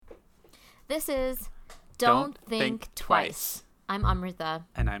This is Don't Don't Think Think Twice. Twice. I'm Amrita.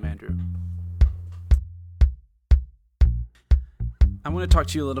 And I'm Andrew. I want to talk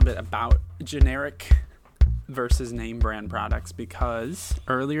to you a little bit about generic versus name brand products because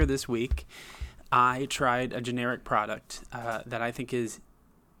earlier this week I tried a generic product that I think is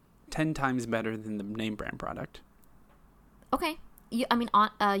 10 times better than the name brand product. Okay.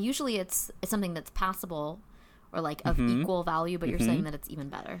 Usually it's something that's passable or like of equal value, but you're saying that it's even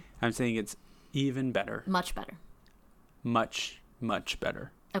better. I'm saying it's even better. Much better. Much, much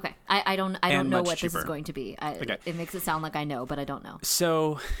better. Okay. I don't And know much what this cheaper. is going to be. Okay. It makes it sound like I know, but I don't know.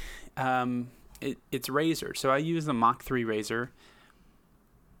 So, it's razor. So I use the Mach 3 razor,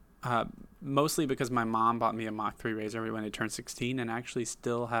 mostly because my mom bought me a Mach 3 razor when I turned 16, and I actually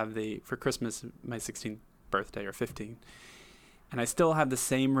still have for Christmas, my 16th birthday or 15, and I still have the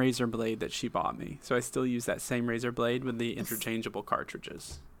same razor blade that she bought me. So I still use that same razor blade with the interchangeable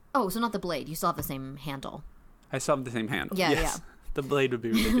cartridges. Oh, so not the blade. You still have the same handle. I still have the same handle. Yeah, yes. yeah. The blade would be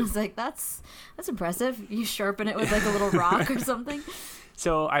I ridiculous. was like, that's impressive. You sharpen it with like a little rock or something.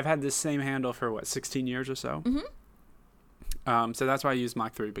 So I've had this same handle for 16 years or so. Mm-hmm. So that's why I use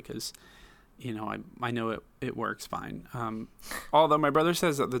Mach 3 because, I know it works fine. Although my brother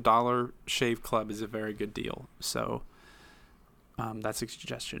says that the Dollar Shave Club is a very good deal. So that's a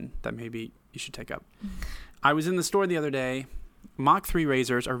suggestion that maybe you should take up. I was in the store the other day. Mach 3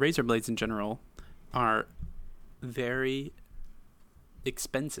 razors, or razor blades in general, are very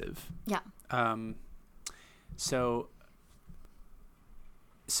expensive. Yeah. So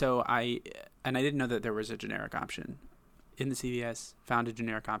I didn't know that there was a generic option in the CVS. Found a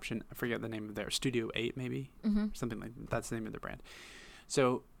generic option. I forget the name of their Studio 8 maybe, something like that. That's the name of the brand.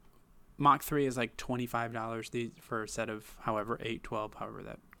 So Mach 3 is like $25 for a set of however 8, 12, however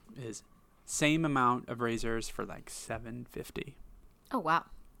that is. Same amount of razors for like $7.50. Oh wow.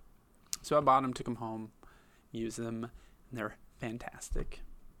 So I bought them, took them home, used them, and they're fantastic.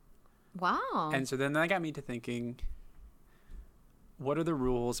 Wow. And so then that got me to thinking, what are the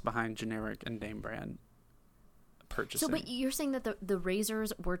rules behind generic and name brand purchasing? So, but you're saying that the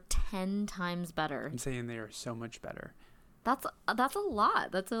razors were 10 times better. I'm saying they are so much better. That's a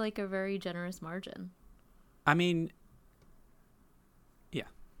lot. That's like a very generous margin. I mean, yeah.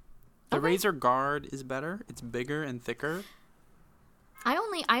 The Okay. razor guard is better. It's bigger and thicker. I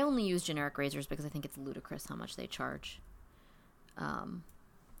only use generic razors because I think it's ludicrous how much they charge.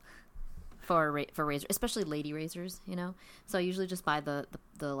 For razor, especially lady razors, So I usually just buy the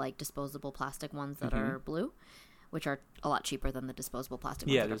like disposable plastic ones that are blue, which are a lot cheaper than the disposable plastic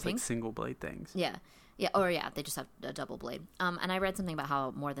ones that are there's pink. like single blade things. Yeah, they just have a double blade. And I read something about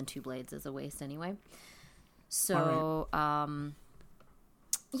how more than 2 blades is a waste anyway. So,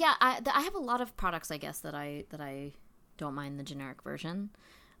 yeah, I have a lot of products, I guess, that I don't mind the generic version.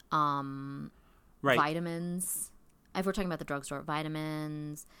 Right. Vitamins. If we're talking about the drugstore,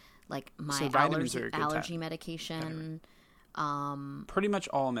 vitamins, like my vitamins are a good allergy medication. Pretty much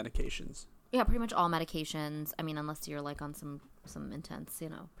all medications. Yeah, pretty much all medications. I mean, unless you're like on some intense,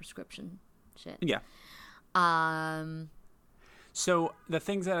 prescription shit. Yeah. Um, So the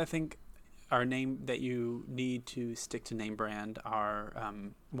things that I think are that you need to stick to name brand are,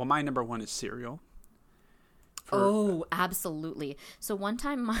 my number one is cereal. Absolutely. So one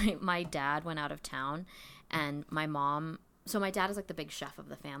time my dad went out of town and my mom, so my dad is like the big chef of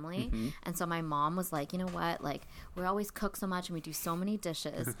the family. And so my mom was like, you know what? Like we always cook so much and we do so many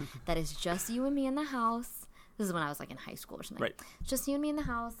dishes that it's just you and me in the house. This is when I was like in high school or something. Right. Just you and me in the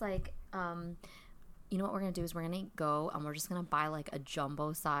house. Like, you know what we're going to do is we're going to go and we're just going to buy like a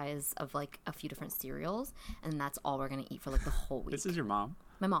jumbo size of like a few different cereals. And that's all we're going to eat for like the whole week. This is your mom?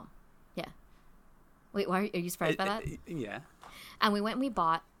 My mom. Yeah. Wait, why are you surprised by that? Yeah. And we went and we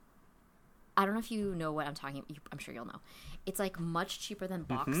bought, I don't know if you know what I'm talking about. I'm sure you'll know. It's like much cheaper than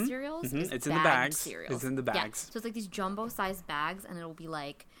box cereals. It's in the bags. Cereals. It's in the Yeah. bags. So it's like these jumbo sized bags and it'll be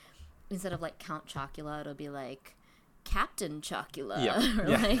like, instead of like Count Chocula, it'll be like Captain Chocula. Yeah. Or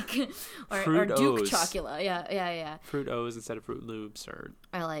Yeah. like, or Fruit Duke O's. Chocula. Yeah. Fruit O's instead of Fruit Loops or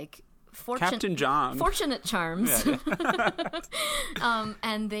Or like Captain John. Fortunate Charms. Yeah.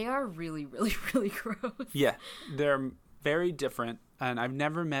 And they are really, really, really gross. Yeah, they're very different, and I've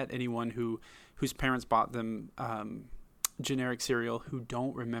never met anyone whose parents bought them generic cereal who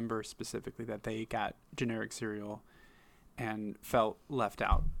don't remember specifically that they got generic cereal and felt left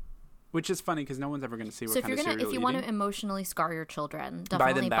out. Which is funny because no one's ever going to see what kind of cereal if you want to emotionally scar your children, buy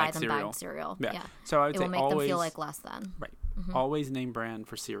definitely them buy bagged them cereal. bagged cereal. Yeah. So I would It say will make always them feel like less than. right. Always name brand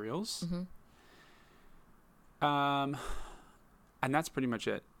for cereals. And that's pretty much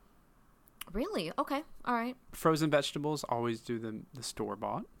it. Really? Okay. All right. Frozen vegetables, always do the store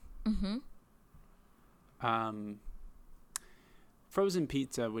bought. Frozen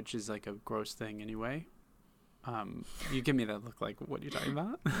pizza, which is like a gross thing anyway. You give me that look like, what are you talking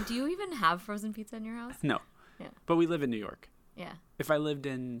about? Do you even have frozen pizza in your house? No. Yeah. But we live in New York. Yeah. If I lived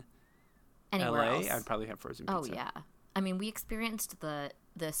in Anywhere LA, else. I'd probably have frozen pizza. Oh, yeah. I mean, we experienced the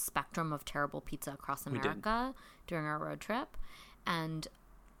spectrum of terrible pizza across We did. America during our road trip. And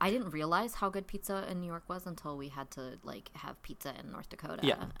I didn't realize how good pizza in New York was until we had to, like, have pizza in North Dakota.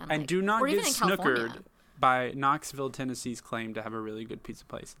 Yeah. And And like, do not or get even in California. snookered by Knoxville, Tennessee's claim to have a really good pizza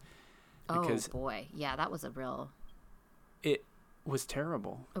place. Oh, Because boy. Yeah, that was a real... it was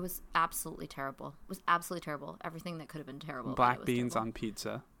terrible. It was absolutely terrible. It was absolutely terrible. Everything that could have been terrible. about it Black was beans terrible. on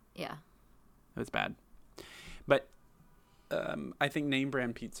pizza. Yeah. It was bad. But I think name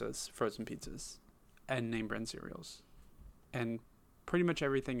brand pizzas, frozen pizzas, and name brand cereals. And pretty much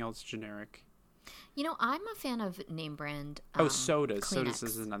everything else generic. You know, I'm a fan of name brand. Sodas. Kleenex. Sodas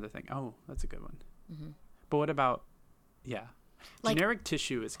is another thing. Oh, that's a good one. Mm-hmm. But what about, yeah. Like- generic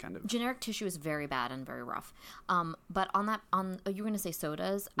tissue is kind of... Generic tissue is very bad and very rough. But you were going to say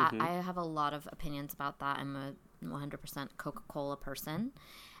sodas. Mm-hmm. I have a lot of opinions about that. I'm a 100% Coca-Cola person.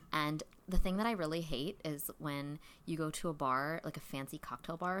 And the thing that I really hate is when you go to a bar, like a fancy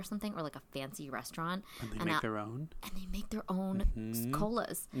cocktail bar or something, or like a fancy restaurant. And they make their own? And they make their own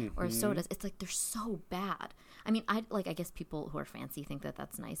colas or sodas. It's like they're so bad. I mean, I guess people who are fancy think that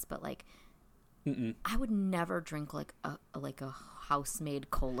that's nice, but like, I would never drink like a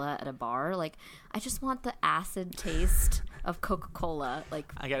house-made cola at a bar. Like, I just want the acid taste of Coca-Cola.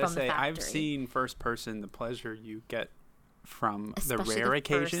 Like, I gotta from the say, I've factory. seen first person the pleasure you get from Especially the rare the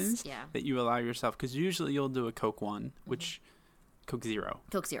occasions first, yeah. that you allow yourself. Because usually you'll do a Coke one, which Coke Zero.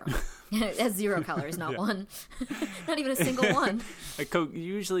 Coke Zero. It has 0 calories, not Yeah. one. Not even a single one. A Coke.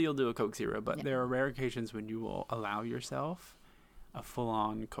 Usually you'll do a Coke Zero, but there are rare occasions when you will allow yourself a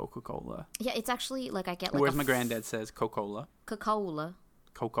full-on Coca-Cola. Yeah, it's actually like I get like Whereas my granddad says Coca-Cola. Coca-Cola.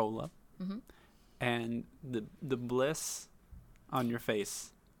 Coca-Cola. And the bliss on your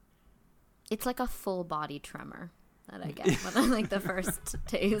face. It's like a full body tremor that I get when I like the first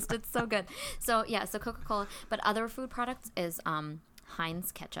taste. It's so good. So yeah, so Coca-Cola. But other food products is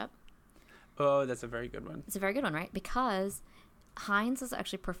Heinz ketchup. Oh, that's a very good one. It's a very good one, right? Because Heinz has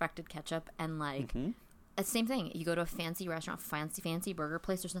actually perfected ketchup, and like it's the same thing. You go to a fancy restaurant, fancy burger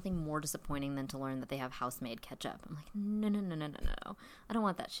place. There's nothing more disappointing than to learn that they have house-made ketchup. I'm like, no. I don't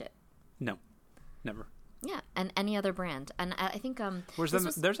want that shit. No, never. Yeah, and any other brand. And I think There's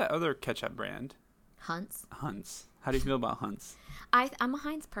that other ketchup brand, Hunt's. Hunt's. How do you feel about Hunt's? I'm a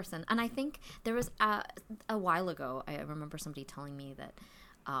Heinz person, and I think there was a while ago. I remember somebody telling me that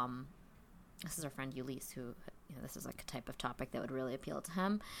this is our friend Ulysses, who this is like a type of topic that would really appeal to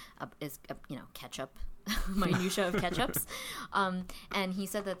him. Is ketchup, minutia of ketchups, and he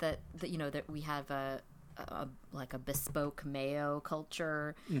said that we have a bespoke mayo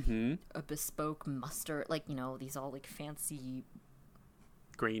culture, a bespoke mustard, these all like fancy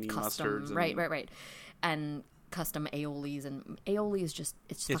Grainy custom, mustards. right, and custom aiolis, and aioli is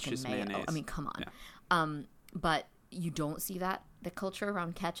it's fucking just mayo. mayonnaise. I mean, come on. Yeah. But you don't see the culture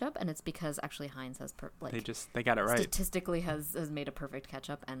around ketchup, and it's because actually Heinz has They got it right. statistically has made a perfect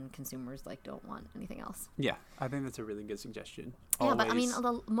ketchup, and consumers don't want anything else. Yeah, I think that's a really good suggestion. Yeah, but I mean,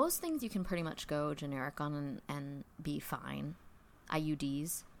 most things you can pretty much go generic on and be fine.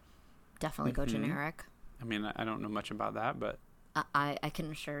 IUDs, definitely go generic. I mean, I don't know much about that, but I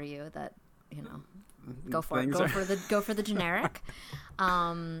can assure you that go for it. Things Go for the generic.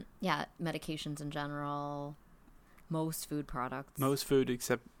 Yeah, medications in general. Most food products. Most food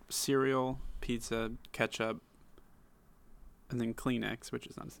except cereal, pizza, ketchup, and then Kleenex, which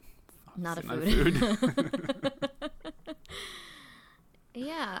is not a food.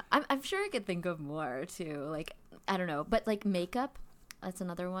 Yeah, I'm sure I could think of more too. Like, I don't know, but like makeup, that's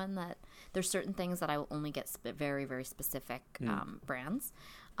another one that there's certain things that I will only get very, very specific brands.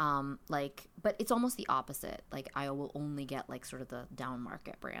 But it's almost the opposite. Like, I will only get like sort of the down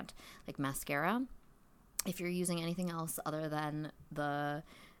market brand, like mascara. If you're using anything else other than the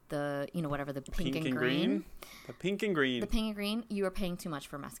whatever, the pink and green. The pink and green. The pink and green, you are paying too much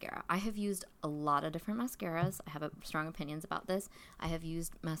for mascara. I have used a lot of different mascaras. I have strong opinions about this. I have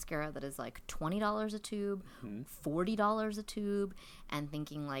used mascara that is like $20 a tube, $40 a tube, and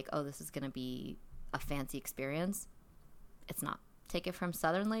thinking like, oh, this is going to be a fancy experience. It's not. Take it from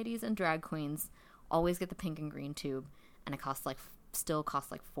Southern ladies and drag queens. Always get the pink and green tube, and it still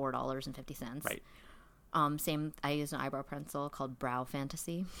costs like $4.50. Right. Same. I used an eyebrow pencil called Brow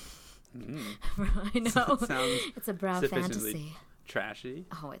Fantasy. Mm. I know. Sounds it's a brow sufficiently fantasy. Trashy.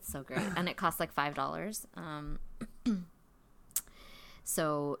 Oh, it's so great, and it costs like $5.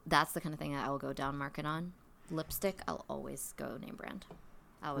 So that's the kind of thing that I will go down market on. Lipstick, I'll always go name brand.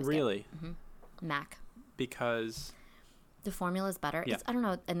 I always Really? MAC. Because The formula is better. Yeah. I don't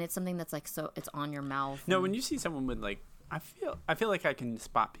know, and it's something that's like so it's on your mouth. no, when you see someone with like, I feel like I can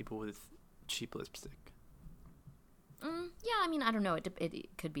spot people with cheap lipstick. Yeah, I mean, I don't know.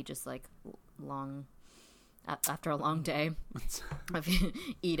 It could be just like long after a long day of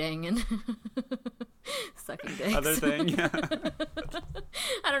eating and sucking dicks. Other thing, yeah.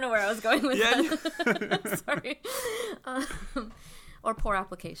 I don't know where I was going with Yeah. that. Sorry. Or poor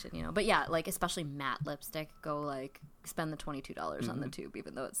application, you know. But yeah, like especially matte lipstick, go like spend the $22 on the tube,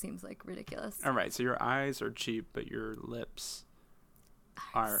 even though it seems like ridiculous. All right, so your eyes are cheap, but your lips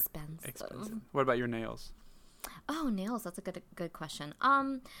are expensive. What about your nails? Oh, nails. That's a good question.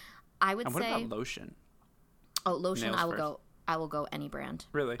 I would And what say. about lotion? Oh, lotion. Nails first. I will go any brand.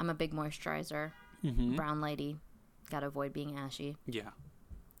 Really? I'm a big moisturizer, brown lady. Got to avoid being ashy. Yeah.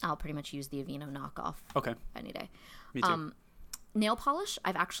 I'll pretty much use the Aveeno knockoff. Okay. Any day. Me too. Nail polish.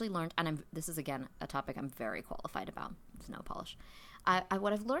 I've actually learned, and this is again a topic I'm very qualified about. It's nail polish.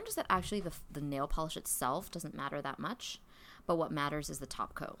 What I've learned is that actually the nail polish itself doesn't matter that much, but what matters is the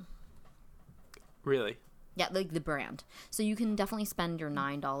top coat. Really? Yeah, like the brand. So you can definitely spend your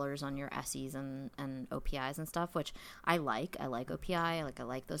 $9 on your Essies and OPIs and stuff, which I like. I like OPI. I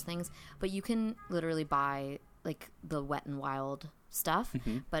like those things. But you can literally buy like the Wet n Wild stuff.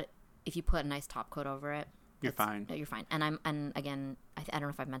 But if you put a nice top coat over it, You're fine. You're fine. And again, I don't know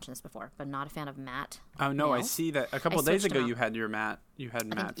if I've mentioned this before, but not a fan of matte. Oh no, I nails. see that a couple I days switched ago them you out. had your matte it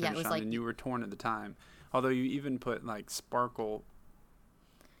finish was on, like- and you were torn at the time. Although you even put like sparkle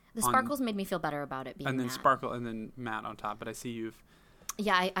The on- sparkles made me feel better about it being and then matte. sparkle and then matte on top. But I see you've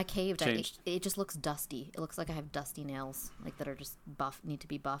Yeah, I caved. Changed. It just looks dusty. It looks like I have dusty nails, like that are just need to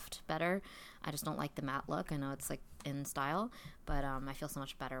be buffed better. I just don't like the matte look. I know it's like in style, but I feel so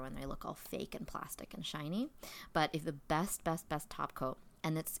much better when they look all fake and plastic and shiny. But if the best top coat,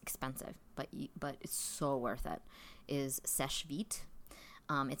 and it's expensive, but it's so worth it, is Seche Vite.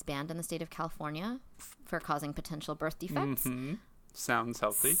 It's banned in the state of California for causing potential birth defects. sounds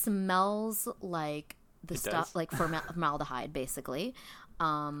healthy. Smells like the It stuff does. like formaldehyde, basically.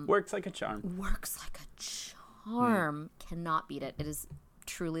 Works like a charm. Works like a charm. Cannot beat it. It is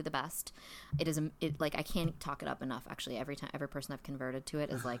truly the best. It is like I can't talk it up enough. Actually, every person I've converted to it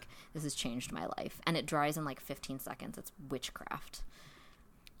is like, this has changed my life, and it dries in like 15 seconds. It's witchcraft.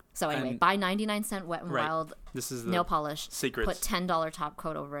 So anyway, And- buy 99-cent Wet n Right. Wild This is the nail polish. secrets. Put $10 top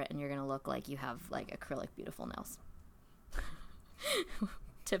coat over it, and you're gonna look like you have like acrylic beautiful nails.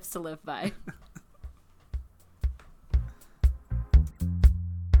 Tips to live by.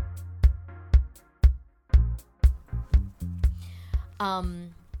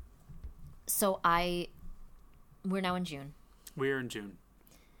 So we're now in June. We're in June.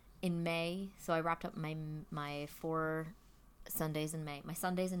 In May, so I wrapped up my 4 Sundays in May. My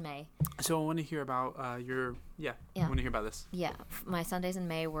Sundays in May. So I want to hear about your Yeah. I want to hear about this. Yeah, my Sundays in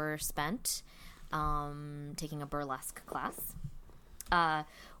May were spent taking a burlesque class,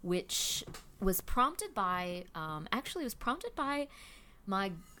 which was prompted by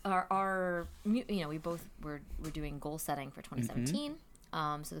our we both were doing goal setting for 2017.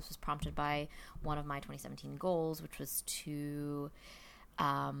 So this was prompted by one of my 2017 goals, which was to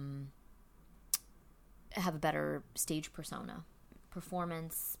have a better stage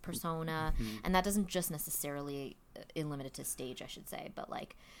performance persona, and that doesn't just necessarily limit it to stage, I should say, but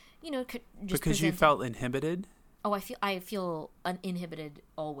like, could just Because you present- felt inhibited? Oh, I feel uninhibited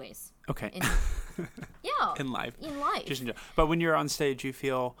always. Okay. Yeah. In life. In life. Just but when you're on stage, you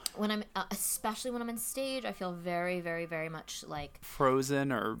feel When I'm, especially when I'm on stage, I feel very, very, very much like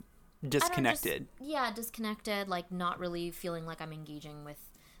frozen or disconnected. Disconnected. Like not really feeling like I'm engaging with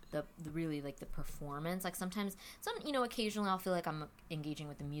the really like the performance. Like sometimes, occasionally I'll feel like I'm engaging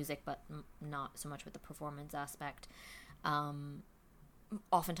with the music, but not so much with the performance aspect.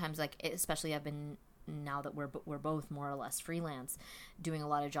 Oftentimes, like especially I've been, now that we're both more or less freelance, doing a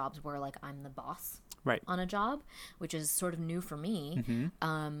lot of jobs where like I'm the boss Right. on a job, which is sort of new for me,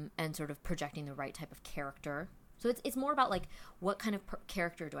 and sort of projecting the right type of character. So it's more about like what kind of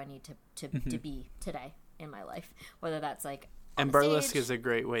character do I need to be today in my life, whether that's like on And the burlesque stage. is a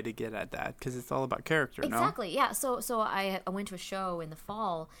great way to get at that because it's all about character, Exactly, yeah. So I went to a show in the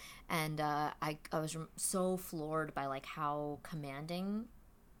fall, and I was so floored by like how commanding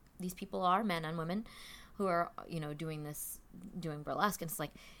these people are, men and women, who are doing burlesque, and it's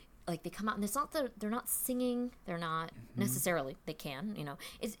like they come out and it's not they're not singing, they're not necessarily, they can,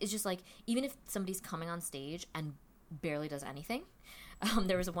 it's just like, even if somebody's coming on stage and barely does anything,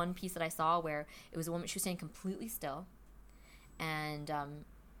 there was one piece that I saw where it was a woman, she was staying completely still, and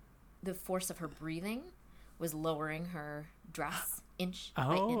the force of her breathing was lowering her dress inch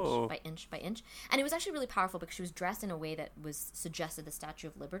by inch by inch by inch. And it was actually really powerful because she was dressed in a way that was suggested the Statue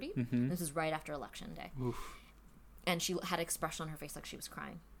of Liberty. Mm-hmm. This was right after Election Day. Oof. And she had an expression on her face like she was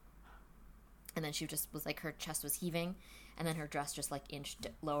crying. And then she just was like, her chest was heaving, and then her dress just like inched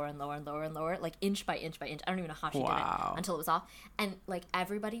lower and lower and lower and lower, like inch by inch by inch. I don't even know how she did it until it was off. And like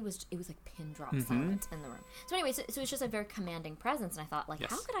everybody it was like pin drop silence in the room. So anyway, so it's just a very commanding presence. And I thought, like,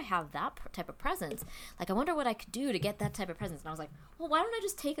 how could I have that type of presence? Like, I wonder what I could do to get that type of presence. And I was like, well, why don't I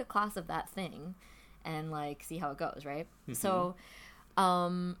just take a class of that thing and like see how it goes, right?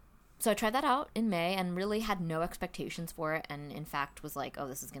 Mm-hmm. So I tried that out in May and really had no expectations for it, and in fact was like, oh,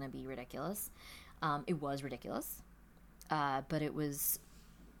 this is going to be ridiculous. It was ridiculous, but it was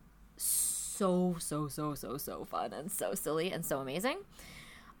so fun and so silly and so amazing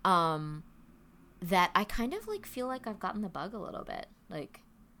that I kind of like feel like I've gotten the bug a little bit. Like,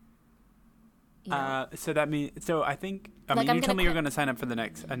 you know. So that means, so I think, like, you told me you're going to sign up for the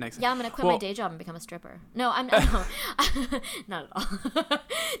next. Yeah, I'm going to quit my day job and become a stripper. No, I'm no, not at all.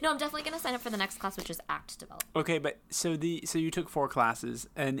 No, I'm definitely going to sign up for the next class, which is act development. Okay, but so you took 4 classes,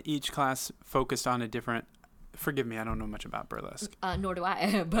 and each class focused on a different. Forgive me, I don't know much about burlesque. Nor do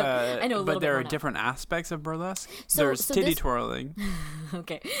I, but I know a little bit. But there more are now. Different aspects of burlesque. So There's titty twirling.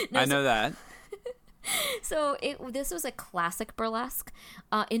 Okay, I know that. So this was a classic burlesque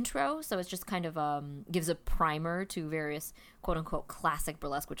intro, so it's just kind of gives a primer to various quote-unquote classic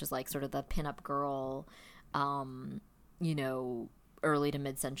burlesque, which is like sort of the pinup girl, you know, early to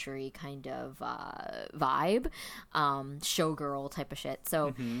mid-century kind of vibe, showgirl type of shit.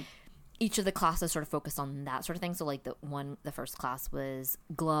 So each of the classes sort of focused on that sort of thing. So like the first class was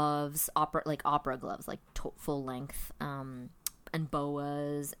gloves, opera gloves, like full length, and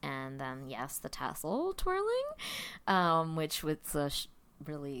boas, and then the tassel twirling, which was a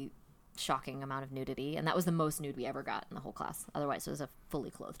really shocking amount of nudity, and that was the most nude we ever got in the whole class. Otherwise, it was a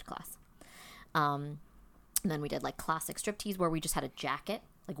fully clothed class. And then we did like classic striptease, where we just had a jacket,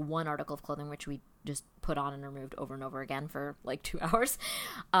 like one article of clothing, which we just put on and removed over and over again for like 2 hours.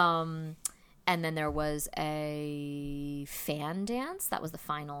 And then there was a fan dance. That was the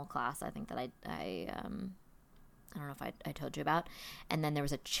final class, I think, that I don't know if I told you about. And then there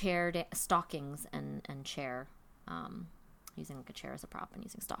was a chair, stockings and chair, using like a chair as a prop and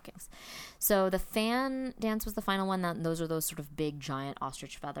using stockings. So the fan dance was the final one. Those are those sort of big, giant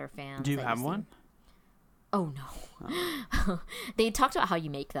ostrich feather fans. Do you have one? Oh, no. They talked about how you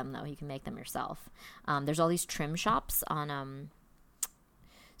make them, though. You can make them yourself. There's all these trim shops on...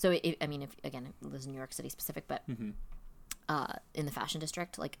 So, I mean, if this is New York City specific, but... Mm-hmm. In the fashion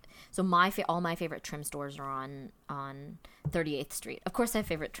district, like, so all my favorite trim stores are on 38th Street. Of course, I have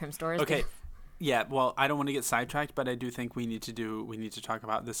favorite trim stores. Okay, yeah. Well, I don't want to get sidetracked, but I do think we need to talk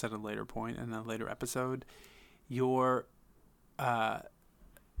about this at a later point in a later episode. Your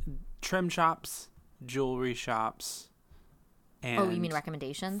trim shops, jewelry shops, and you mean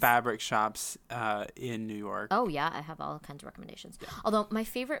recommendations? Fabric shops in New York. Oh yeah, I have all kinds of recommendations. Yeah. Although my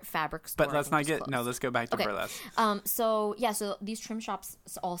favorite fabric store. But let's go back to burlesque. So these trim shops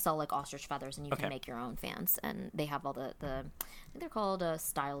all sell like ostrich feathers, and you can make your own fans, and they have all the I think they're called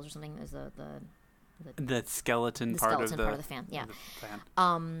styles or something. Is the skeleton part of the fan. Yeah.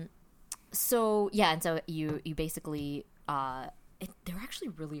 So you basically they're actually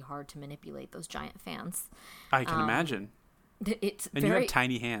really hard to manipulate, those giant fans. I can imagine. You have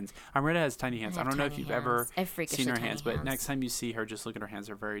tiny hands. Amrita has tiny hands. I don't know if you've ever seen her hands, but next time you see her, just look at her hands.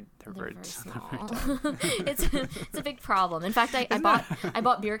 They're very small. It's a big problem. In fact, I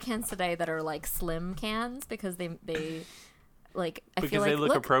bought beer cans today that are like slim cans because they like I feel like they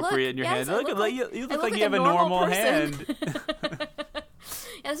look appropriate in your hand. You look like you have a normal hand.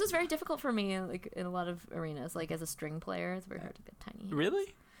 Yeah, this was very difficult for me, like in a lot of arenas. Like as a string player, it's very hard to get tiny hands.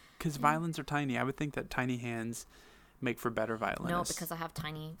 Really? Because violins are tiny. I would think that tiny hands make for better violinists. No, because I have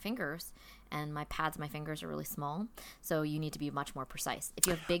tiny fingers, and my fingers are really small, so you need to be much more precise. If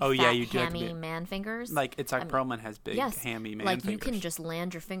you have big, hammy man fingers, like Itzhak Perlman has big, hammy man fingers. Like you can just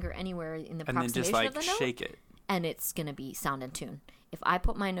land your finger anywhere in the and approximation then just of the note, shake it, and it's gonna be sound in tune. If I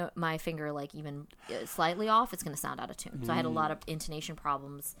put my finger like even slightly off, it's gonna sound out of tune. So I had a lot of intonation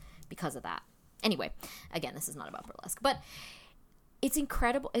problems because of that. Anyway, again, this is not about burlesque, but it's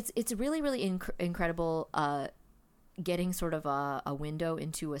incredible. It's really, really incredible. Getting sort of a window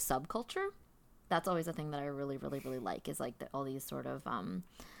into a subculture. That's always a thing that I really, really, really like, is like all these sort of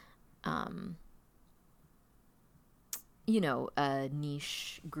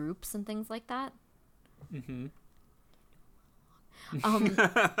niche groups and things like that.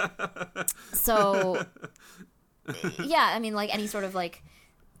 So Yeah, I mean, like any sort of like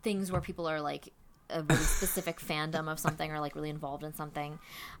things where people are like a really specific fandom of something or like really involved in something.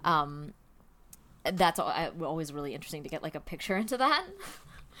 That's always really interesting to get like a picture into that.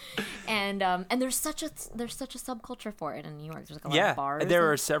 And there's such a subculture for it in New York. There's like a lot of bars.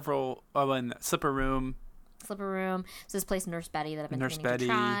 There are several. Oh, and Slipper Room. So this place Nurse Betty that I've been meaning to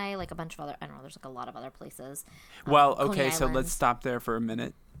try. Like a bunch of other. I don't know. There's like a lot of other places. Well, okay, so let's stop there for a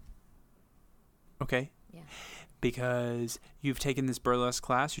minute. Okay. Yeah. Because you've taken this burlesque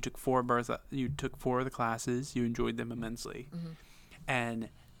class, you took four of the classes, you enjoyed them immensely, and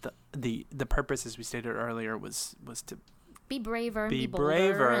the purpose, as we stated earlier, was to be braver, be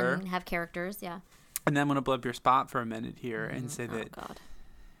bolder, and have characters. Yeah. And then I'm going to blow up your spot for a minute here and say that God.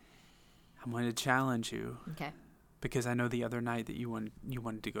 I'm going to challenge you. Okay. Because I know the other night that you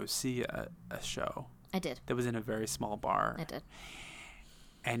wanted to go see a show. I did. That was in a very small bar. I did.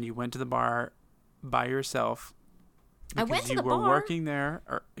 And you went to the bar by yourself. I went to the bar. You were working there,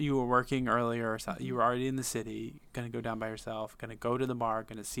 or you were working earlier, or something. You were already in the city, going to go down by yourself, going to go to the bar,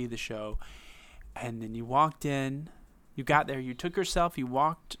 going to see the show. And then you walked in, you got there, you took yourself, you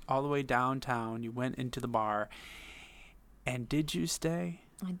walked all the way downtown, you went into the bar. And did you stay?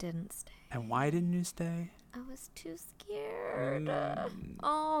 I didn't stay. And why didn't you stay? I was too scared.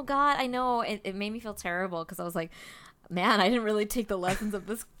 Oh, God, I know. It made me feel terrible because I was like, man, I didn't really take the lessons of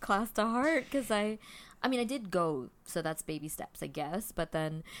this class to heart because I mean, I did go, so that's baby steps, I guess. But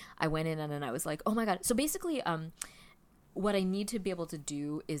then I went in and then I was like, oh, my God. So basically, what I need to be able to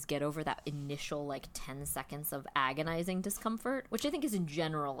do is get over that initial, like, 10 seconds of agonizing discomfort, which I think is in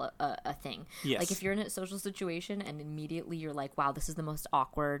general a thing. Yes. Like, if you're in a social situation and immediately you're like, wow, this is the most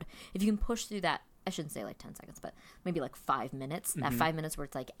awkward. If you can push through that, I shouldn't say like 10 seconds, but maybe like 5 minutes, that 5 minutes where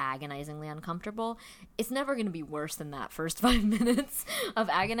it's like agonizingly uncomfortable, it's never going to be worse than that first 5 minutes of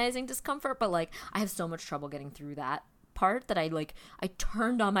agonizing discomfort. But like, I have so much trouble getting through that part that I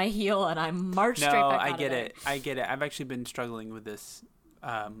turned on my heel and I marched straight back out. I get it. I've actually been struggling with this.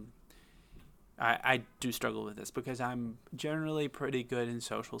 I do struggle with this because I'm generally pretty good in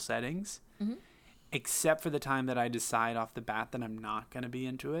social settings, except for the time that I decide off the bat that I'm not going to be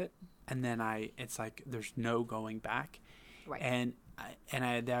into it. And then it's like there's no going back. Right. And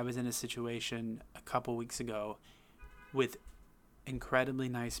I was in a situation a couple weeks ago with incredibly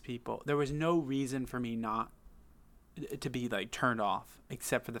nice people. There was no reason for me not to be like turned off,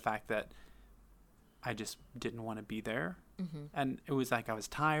 except for the fact that I just didn't want to be there. And it was like I was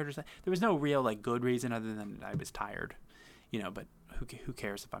tired or something. There was no real like good reason other than I was tired, but who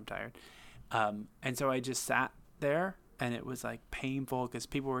cares if I'm tired? And so I just sat there. And it was like painful because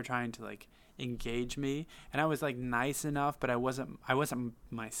people were trying to like engage me, and I was like nice enough, but I wasn't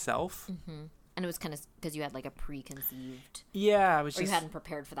myself. And it was kind of because you had like a preconceived. Yeah, I was. Or you hadn't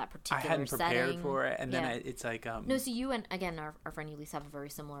prepared for that particular. I hadn't prepared setting. For it, and then it's like. No, so you and again our friend Elise have a very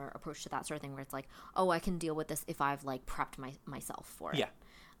similar approach to that sort of thing, where it's like, oh, I can deal with this if I've like prepped myself for it. Yeah.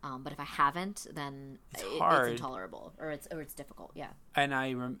 But if I haven't, then it's intolerable, or it's difficult. Yeah. And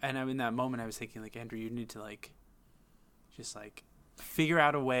in that moment, I was thinking like, Andrew, you need to like. Just like figure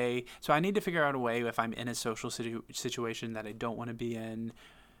out a way. So I need to figure out a way if I'm in a social situation that I don't want to be in.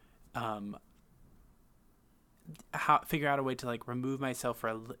 Figure out a way to like remove myself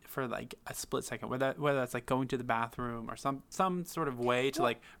for like a split second, whether that's like going to the bathroom or some sort of way to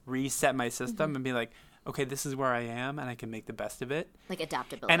like reset my system and be like, okay, this is where I am and I can make the best of it. Like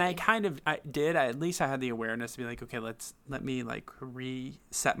adaptability. And I did. At least I had the awareness to be like, okay, let me like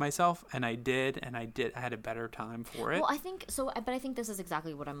reset myself. And I did. I had a better time for it. Well, I think so. But I think this is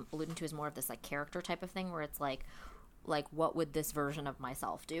exactly what I'm alluding to, is more of this like character type of thing where it's like what would this version of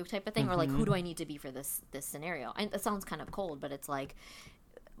myself do type of thing, or like who do I need to be for this scenario? And it sounds kind of cold, but it's like,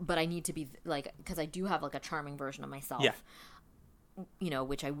 but I need to be like, because I do have like a charming version of myself. Yeah.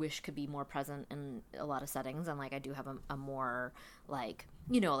 Which I wish could be more present in a lot of settings, and like I do have a more like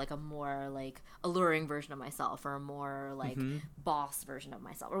like a more like alluring version of myself, or a more like boss version of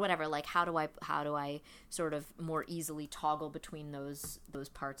myself, or whatever. Like how do I sort of more easily toggle between those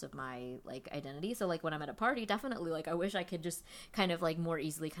parts of my like identity? So like when I'm at a party, definitely like I wish I could just kind of like more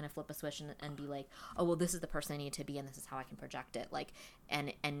easily kind of flip a switch and be like, oh well, this is the person I need to be, and this is how I can project it. Like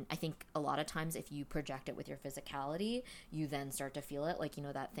and I think a lot of times if you project it with your physicality, you then start to feel it. Like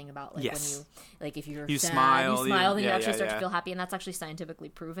that thing about like when you like if you're sad, smile, then you actually start to feel happy, and that's actually scientifically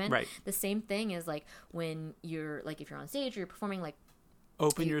proven. Right. The same thing is like when you're like if you're on stage or you're performing, like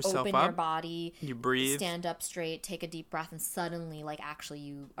open yourself up, your body, you breathe, stand up straight, take a deep breath, and suddenly like actually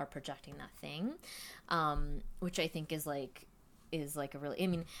you are projecting that thing, which I think is like a really, I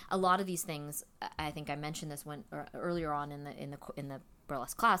mean, a lot of these things. I think I mentioned this earlier on in the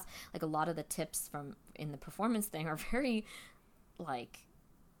burlesque class, like a lot of the tips from in the performance thing are very like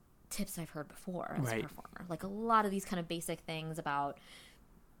tips I've heard before as a performer. Like a lot of these kind of basic things about,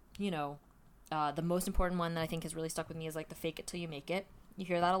 you know, the most important one that I think has really stuck with me is like the fake it till you make it. You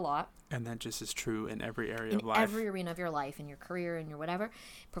hear that a lot. And that just is true in every area of life. In every arena of your life, in your career, in your whatever,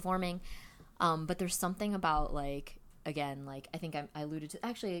 performing. But there's something about like, again, like I think I alluded to,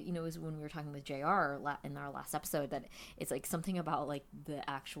 actually, you know, it was when we were talking with JR in our last episode, that it's like something about like the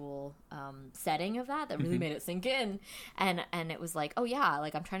actual setting of that really made it sink in. And it was like, oh yeah,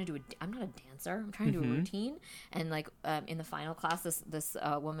 like I'm not a dancer, I'm trying to do a routine. And like in the final class, this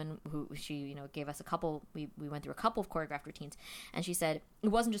woman who she, you know, gave us a couple, we went through a couple of choreographed routines, and she said it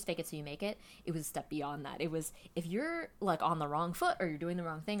wasn't just fake it till you make it, it was a step beyond that. It was, if you're like on the wrong foot or you're doing the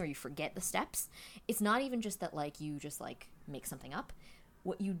wrong thing or you forget the steps, it's not even just that like you just like make something up.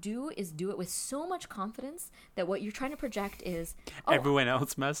 What you do is do it with so much confidence that what you're trying to project is, oh, everyone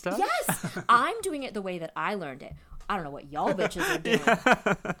else messed up. Yes, I'm doing it the way that I learned it. I don't know what y'all bitches are doing.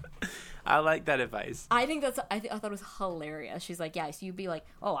 I like that advice. I think that's. I thought it was hilarious. She's like, yeah. So you'd be like,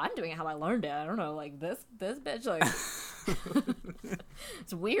 oh, I'm doing it how I learned it. I don't know, like this bitch, like.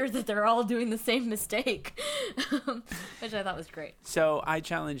 It's weird that they're all doing the same mistake, which I thought was great. So I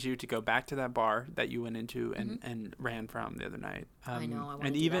challenge you to go back to that bar that you went into and ran from the other night. I know. I want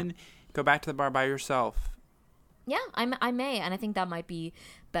and to even go back to the bar by yourself. Yeah, I may, and I think that might be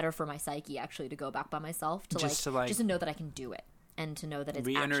better for my psyche actually, to go back by myself just to know that I can do it, and to know that it's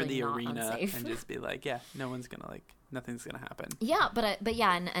re-enter actually the not arena unsafe. and just be like, yeah, nothing's gonna happen. Yeah, but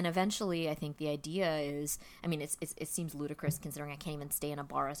yeah, and eventually I think the idea is, I mean, it seems ludicrous considering I can't even stay in a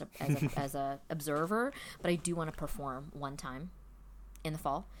bar as a observer, but I do want to perform one time in the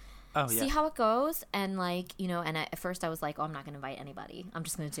fall. Oh, yeah. See how it goes, and like, you know, and at first I was like, oh, I'm not going to invite anybody. I'm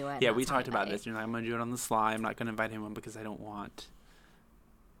just going to do it. Yeah, we talked about this. You're like, I'm going to do it on the sly. I'm not going to invite anyone because I don't want.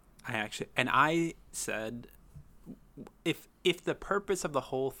 I said, if the purpose of the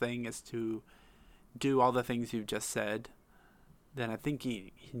whole thing is to do all the things you've just said, then I think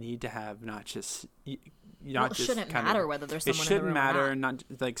you need to have not just. It shouldn't matter whether there's someone in the room. It shouldn't matter, not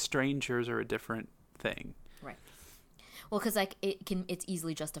like strangers are a different thing. Right. Well, because like it's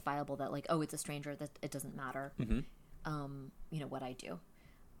easily justifiable that like, oh, it's a stranger, that it doesn't matter, you know, what I do,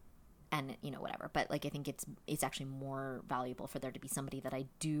 and you know, whatever. But like, I think it's actually more valuable for there to be somebody that I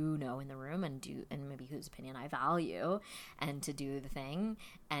do know in the room and maybe whose opinion I value, and to do the thing,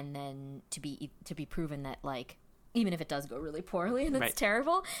 and then to be proven that like, even if it does go really poorly and it's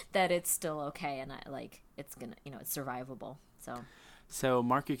terrible, that it's still okay, and it's gonna, you know, it's survivable. So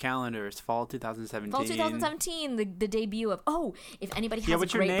mark your calendars, fall 2017. Fall 2017, the debut of, if anybody has a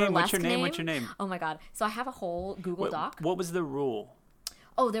great burlesque name. What's your name? Oh my God. So I have a whole Google Doc. What was the rule?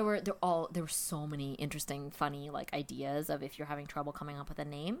 Oh, there were so many interesting, funny like ideas of if you're having trouble coming up with a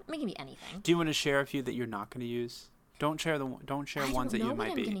name. It can be anything. Do you want to share a few that you're not going to use? Don't share ones that you might be. I don't know what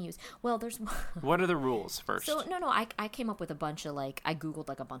I'm going to use. Well, there's. What are the rules first? So no, I came up with a bunch of like, I googled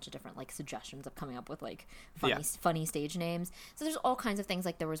like a bunch of different like suggestions of coming up with like funny stage names. So there's all kinds of things.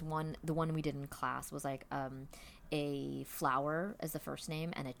 Like there was the one we did in class was like a flower as the first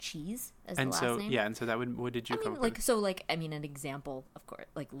name and a cheese as the last name. Yeah, and so that would, what did you come up with? An example, of course,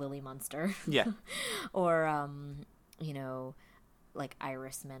 like Lily Munster. Yeah. Or you know, like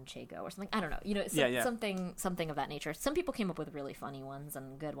Iris Manchego or something. I don't know. You know, something of that nature. Some people came up with really funny ones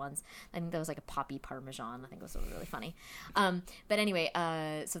and good ones. I think there was like a Poppy Parmesan. I think it was really funny. But anyway,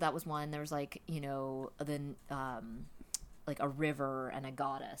 so that was one. There was like, you know, then like a river and a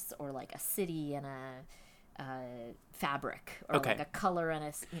goddess, or like a city and a fabric, or like a color and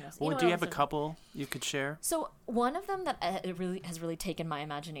a, you know. Well, do you have a couple you could share? So one of them that has really taken my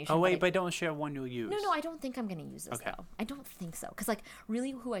imagination. Oh wait, but don't share one you'll use. No, I don't think I'm going to use this though. I don't think so, because like really,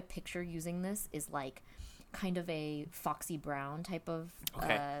 who I picture using this is like kind of a Foxy Brown type of.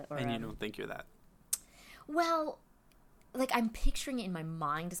 And you don't think you're that? Well, like I'm picturing it in my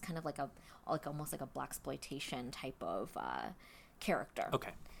mind as kind of like almost like a blaxploitation type of character.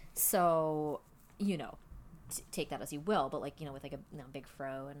 Okay. So, you know, take that as you will, but like, you know, with like a big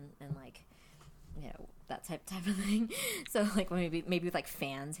fro and like, you know, that type of thing. So like maybe with like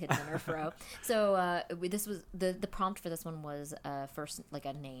fans hidden in her fro. So this was the prompt for this one was first like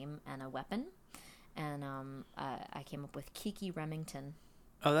a name and a weapon, and I came up with Kiki Remington.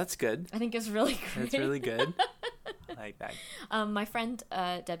 Oh, that's good. I think it's really great. That's really good. I like that. My friend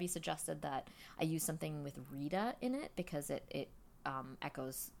Debbie suggested that I use something with Rita in it because it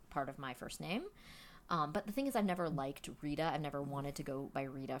echoes part of my first name. But the thing is, I've never liked Rita. I've never wanted to go by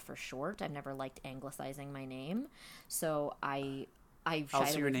Rita for short. I've never liked anglicizing my name. So I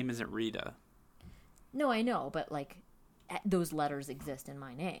Also, your name isn't Rita. No, I know, but like those letters exist in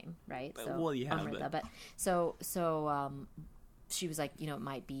my name, right? So well, yeah, Amrita, but so she was like, it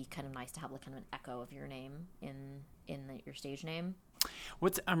might be kind of nice to have like kind of an echo of your name in your stage name.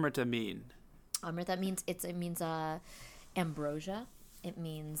 What's Amrita mean? Amrita means ambrosia. It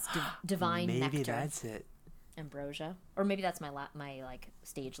means divine Maybe nectar. Maybe that's it. Ambrosia, or maybe that's my like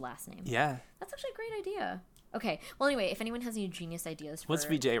stage last name. Yeah, that's actually a great idea. Okay, well anyway, if anyone has any genius ideas for what's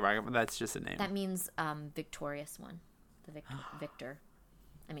Vijay Raghavan? That's just a name. That means victorious one, the victor.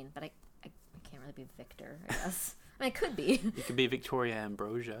 I mean, but I can't really be Victor, I guess. I mean, it could be. It could be Victoria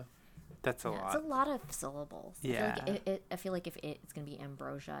Ambrosia. That's a lot. It's a lot of syllables. Yeah. I feel like if it's going to be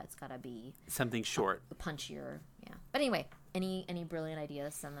Ambrosia, it's got to be something short, punchier. Yeah. But anyway, any brilliant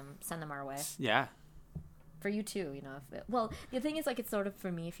ideas? Send them our way. Yeah. For you too, well, the thing is, like, it's sort of,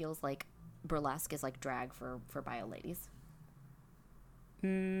 for me, feels like burlesque is like drag for bio ladies.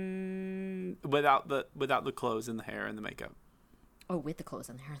 Without the clothes and the hair and the makeup. Oh, with the clothes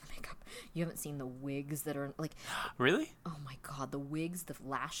and the hair and the makeup. You haven't seen the wigs that are like... Really? Oh my god, the wigs, the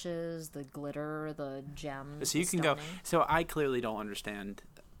lashes, the glitter, the gems. So you can go... So I clearly don't understand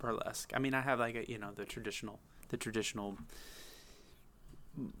burlesque. I mean, I have like the traditional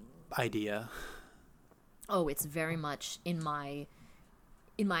idea. Oh, it's very much, in my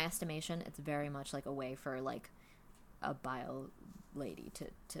estimation, it's very much like a way for like a bio lady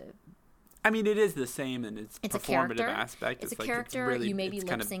to I mean, it is the same in its performative aspect. It's a character. It's really, you may be lip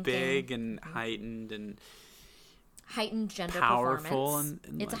syncing. It's kind of big and heightened and gender powerful performance.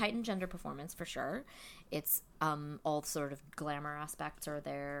 And it's a heightened gender performance for sure. It's all sort of glamour aspects are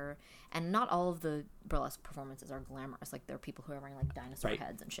there, and not all of the burlesque performances are glamorous. Like there are people who are wearing like dinosaur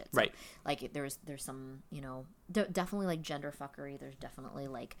heads and shit. So, right. Like there's some definitely like gender fuckery. There's definitely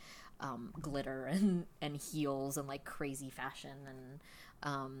like glitter and heels and like crazy fashion and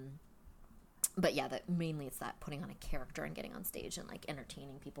but yeah, that mainly it's that putting on a character and getting on stage and like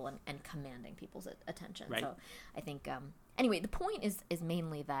entertaining people and commanding people's attention. Right. So I think anyway, the point is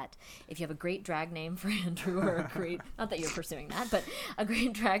mainly that if you have a great drag name for Andrew, or a great, not that you're pursuing that, but a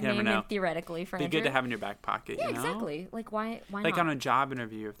great drag name theoretically for Andrew. Be good to have in your back pocket. Yeah, exactly. Like why like not? On a job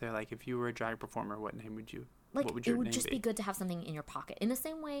interview, if they're like, if you were a drag performer, what name would you? Like what would your it would name just be good to have something in your pocket. In the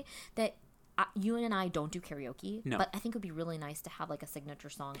same way that you and I don't do karaoke, no. But I think it would be really nice to have like a signature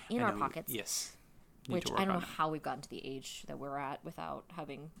song in our pockets. Yes. Which I don't know how we've gotten to the age that we're at without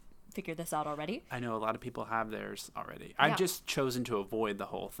having figured this out already. I know a lot of people have theirs already. I've just chosen to avoid the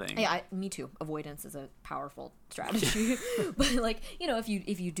whole thing. Yeah, me too. Avoidance is a powerful strategy. But like,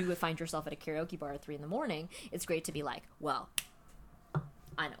 if you do find yourself at a karaoke bar at 3 a.m, it's great to be like, well,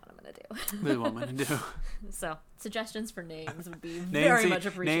 I know what I'm going to do. This is what I'm going to do. So, suggestions for names would be very much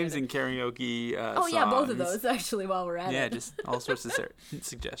appreciated. Names and karaoke songs. Yeah, both of those, actually, while we're at it. Yeah, just all sorts of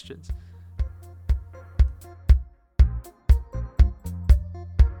suggestions.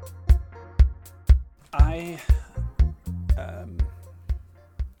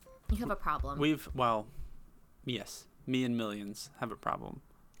 You have a problem. Yes, me and millions have a problem.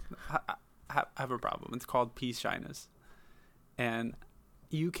 Have a problem. It's called pea shyness, and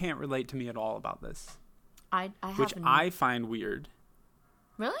you can't relate to me at all about this. I have, which I find weird.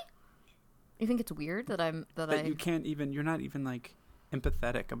 Really? You think it's weird that you can't even? You're not even like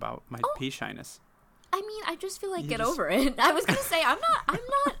empathetic about my pea shyness. I mean, I just feel like get over it. I was gonna say I'm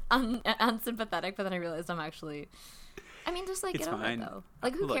not unsympathetic, but then I realized I'm actually. I mean, just like get over it though.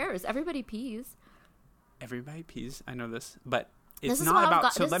 Like who cares? Everybody pees. Everybody pees. I know this, but it's this not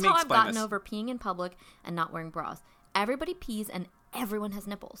about. So let me explain this. I've gotten over peeing in public and not wearing bras. Everybody pees, and everyone has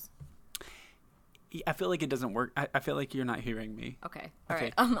nipples. I feel like it doesn't work. I feel like you're not hearing me. Okay. All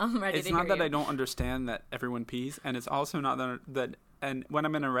right. I'm ready it's to hear not that you. I don't understand that everyone pees, and it's also not that. And when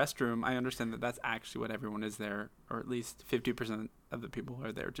I'm in a restroom, I understand that that's actually what everyone is there, or at least 50% of the people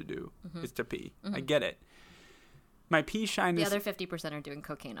are there to do, is to pee. I get it. My pee shyness... The other 50% are doing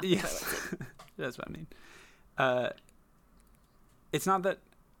cocaine off the toilet. That's what I mean. It's not that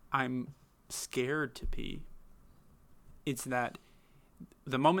I'm scared to pee. It's that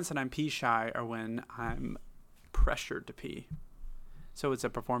the moments that I'm pee shy are when I'm pressured to pee. So it's a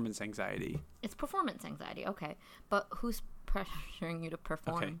performance anxiety. It's performance anxiety, okay. But who's pressuring you to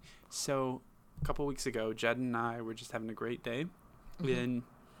perform? Okay, so a couple weeks ago, Jed and I were just having a great day in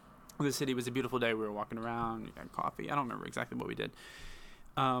the city. It was a beautiful day. We were walking around, we got coffee. I don't remember exactly what we did.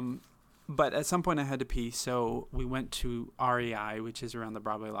 But at some point I had to pee, so we went to REI, which is around the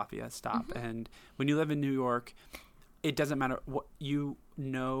Broadway Lafayette stop. And when you live in New York, it doesn't matter what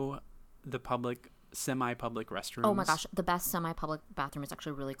the public semi-public restrooms. Oh my gosh, the best semi-public bathroom is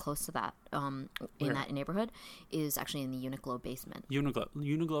actually really close to that. In that neighborhood is actually in the Uniqlo basement.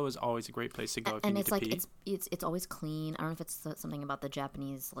 Uniqlo is always a great place to go if and you need it's to like pee. it's always clean. I don't know if it's something about the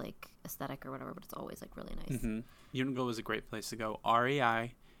Japanese like aesthetic or whatever, but it's always like really nice. Mm-hmm. Uniqlo is a great place to go.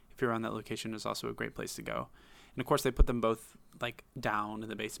 REI, if you're on that location, is also a great place to go. And of course, they put them both like down in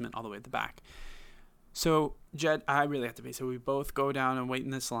the basement, all the way at the back. So Jed, I really have to pee. So we both go down and wait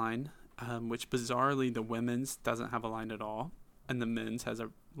in this line. Which bizarrely the women's doesn't have a line at all, and the men's has a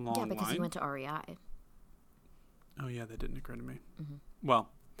long line. Yeah, because you went to REI. Oh yeah, that didn't occur to me. Mm-hmm.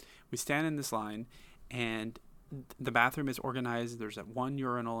 Well, we stand in this line, and the bathroom is organized. There's one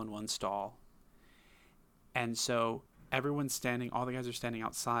urinal and one stall, and so everyone's standing. All the guys are standing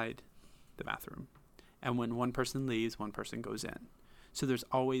outside the bathroom, and when one person leaves, one person goes in. So there's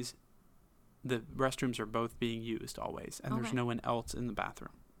always the restrooms are both being used always, and there's no one else in the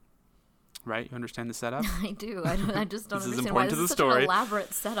bathroom. Right? You understand the setup? I do. I just don't This is understand important why to this the is such story. an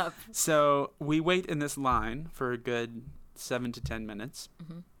elaborate setup. So we wait in this line for a good 7 to 10 minutes.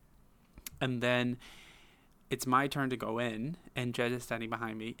 Mm-hmm. And then it's my turn to go in, and Jed is standing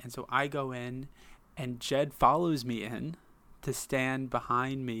behind me. And so I go in, and Jed follows me in to stand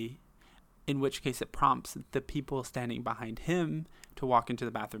behind me, in which case it prompts the people standing behind him to walk into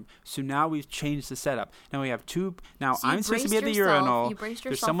the bathroom. So now we've changed the setup. Now we have two. Now So I'm supposed to be at the urinal. You braced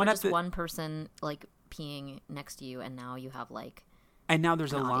There's yourself someone for at just the one person like peeing next to you, and now you have like. And now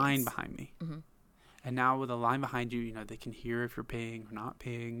there's an a line audience behind me. Mm-hmm. And now with a line behind you, you know, they can hear if you're peeing or not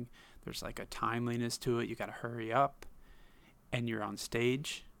peeing. There's like a timeliness to it. You got to hurry up. And you're on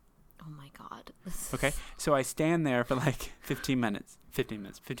stage. Oh my God. Okay. So I stand there for like 15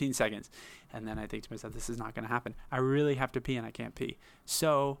 seconds. And then I think to myself, this is not going to happen. I really have to pee and I can't pee.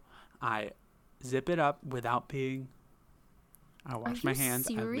 So I zip it up without peeing. I wash my hands.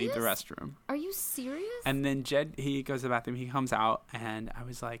 Serious? I leave the restroom. Are you serious? And then Jed, he goes to the bathroom. He comes out. And I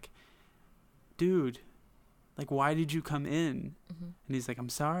was like, dude, like, why did you come in? Mm-hmm. And he's like, I'm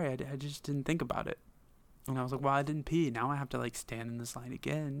sorry. I just didn't think about it. And I was like, well, I didn't pee. Now I have to like stand in this line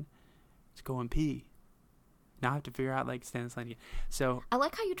again to go and pee. Now I have to figure out like stand in this line again. So I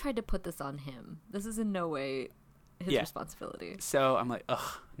like how you tried to put this on him. This is in no way his responsibility. So I'm like,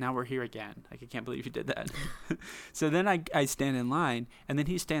 ugh, now we're here again. Like, I can't believe you did that. So then I stand in line, and then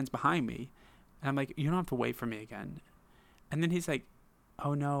he stands behind me. And I'm like, you don't have to wait for me again. And then he's like,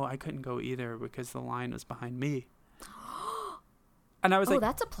 oh no, I couldn't go either because the line was behind me. And I was like,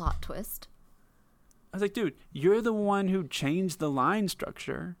 that's a plot twist. I was like, dude, you're the one who changed the line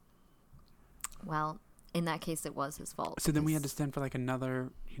structure. Well, in that case, it was his fault. So then we had to stand for like another,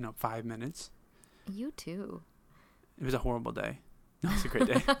 5 minutes. You too. It was a horrible day. No, it was a great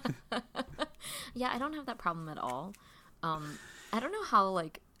day. Yeah, I don't have that problem at all. I don't know how,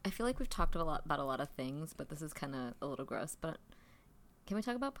 like, I feel like we've talked about a lot of things, but this is kind of a little gross. But can we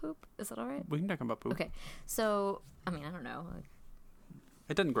talk about poop? Is that all right? We can talk about poop. Okay. So, I mean, I don't know.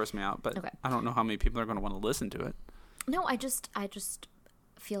 It doesn't gross me out, but Okay. I don't know how many people are going to want to listen to it. No, I just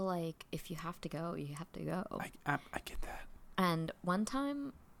feel like if you have to go, you have to go. I get that. And one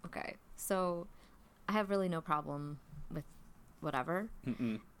time, okay, so I have really no problem with whatever.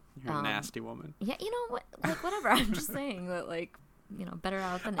 Mm-mm. You're a nasty woman. Yeah, you know what? Like, whatever. I'm just saying that, like, better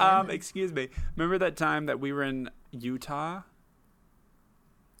out than in. Excuse me. Remember that time that we were in Utah?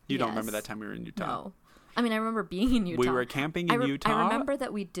 You don't remember that time we were in Utah? No. I mean, I remember being in Utah. We were camping in Utah. I remember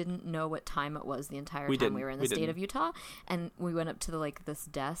that we didn't know what time it was the entire time we were in the state of Utah. And we went up to this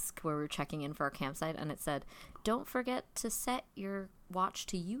desk where we were checking in for our campsite, and it said, don't forget to set your watch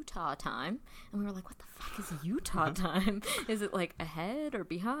to Utah time. And we were like, what the fuck is Utah time? Is it like ahead or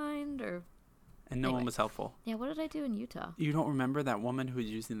behind or... And no one was helpful. Yeah, what did I do in Utah? You don't remember that woman who was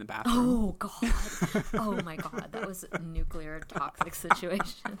using the bathroom? Oh, God. Oh, my God. That was a nuclear toxic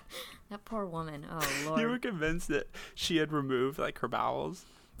situation. That poor woman. Oh, Lord. You were convinced that she had removed, like, her bowels?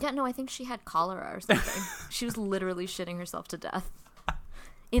 Yeah, no, I think she had cholera or something. She was literally shitting herself to death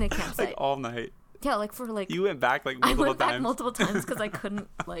in a campsite. Like, all night. Yeah, like, for, like... You went back, like, multiple times. I went back multiple times because I couldn't,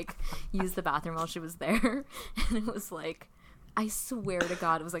 like, use the bathroom while she was there. And it was, like... I swear to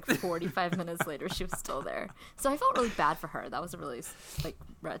God, it was like 45 minutes later, she was still there. So I felt really bad for her. That was a really, like,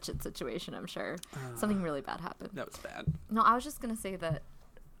 wretched situation, I'm sure. Something really bad happened. That was bad. No, I was just going to say that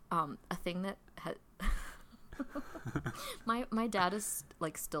a thing that had... my dad is,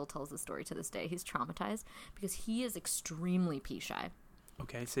 like, still tells the story to this day. He's traumatized because he is extremely pee shy.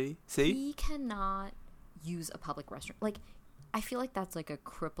 Okay, see? He cannot use a public restroom. Like, I feel like that's, like, a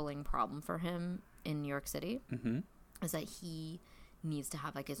crippling problem for him in New York City. Mm-hmm. Is that he needs to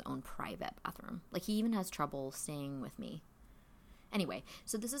have, like, his own private bathroom. Like, he even has trouble staying with me Anyway,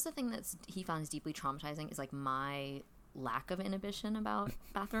 so this is the thing that he finds deeply traumatizing is like my lack of inhibition about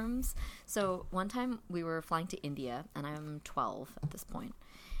bathrooms. So one time we were flying to India, and I'm 12 at this point,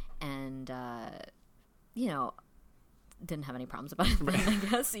 and didn't have any problems about it then, I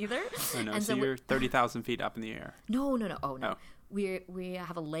guess, either. Oh, no. And so you're 30,000 feet up in the air. No. Oh, no. We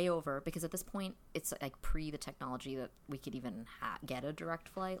have a layover because at this point it's like pre the technology that we could even get a direct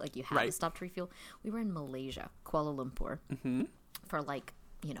flight. Like you had to stop to refuel. We were in Malaysia, Kuala Lumpur, for like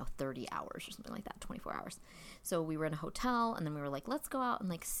 30 hours or something like that, 24 hours. So we were in a hotel, and then we were like, let's go out and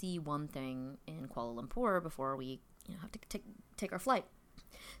like see one thing in Kuala Lumpur before we have to take our flight.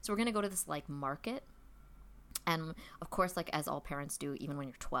 So we're gonna go to this like market. And of course, like as all parents do, even when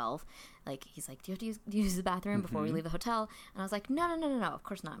you're 12, like he's like, do you have to use the bathroom before we leave the hotel? And I was like, no, of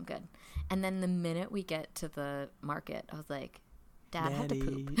course not, I'm good. And then the minute we get to the market, I was like, Dad, I have to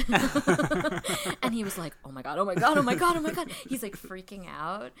poop. And he was like, oh my God. He's like freaking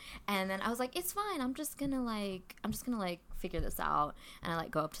out. And then I was like, it's fine. I'm just gonna figure this out. And I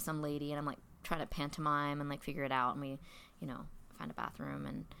like go up to some lady, and I'm like trying to pantomime and like figure it out. And we, find a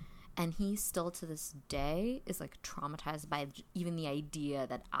bathroom, and he still to this day is like traumatized by even the idea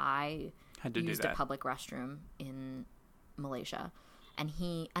that I used a public restroom in Malaysia. And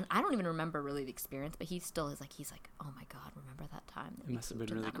I don't even remember really the experience, but he still is like, he's like, oh my God, remember that time? That it must have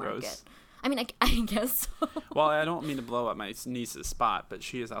been really gross. I mean, I guess so. Well, I don't mean to blow up my niece's spot, but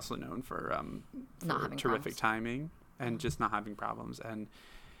she is also known for terrific timing and just not having problems. And,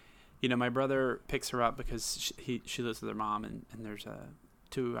 my brother picks her up because she lives with her mom, and there's a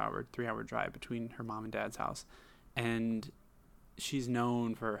 2-hour, 3-hour drive between her mom and dad's house. And she's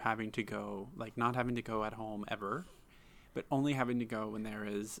known for having to go, like not having to go at home ever, but only having to go when there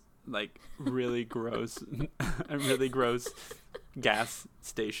is like really gross, a really gross gas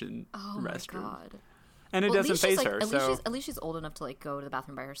station restroom. Oh my God. And it doesn't faze her. At least she's old enough to like go to the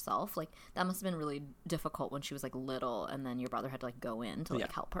bathroom by herself. Like that must have been really difficult when she was like little, and then your brother had to like go in to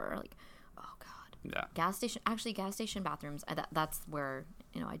like help her. Like, oh God. Yeah. Gas station bathrooms. That's where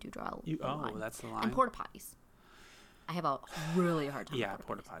I do draw a line. That's the line. And porta potties. I have a really hard time. Yeah,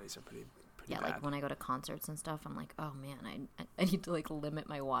 porta potties are pretty bad. Like when I go to concerts and stuff, I'm like, oh man, I need to like limit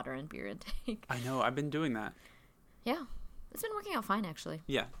my water and beer intake. I know. I've been doing that. Yeah, it's been working out fine actually.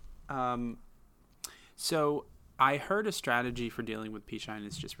 Yeah. So I heard a strategy for dealing with pee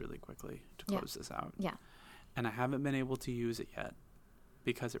shyness just really quickly to close this out. Yeah. And I haven't been able to use it yet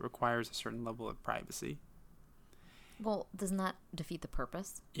because it requires a certain level of privacy. Well, doesn't that defeat the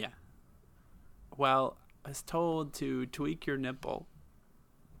purpose? Yeah. Well, I was told to tweak your nipple.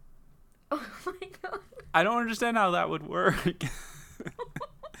 Oh my God. I don't understand how that would work.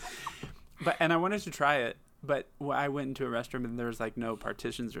 And I wanted to try it, but I went into a restroom and there was like no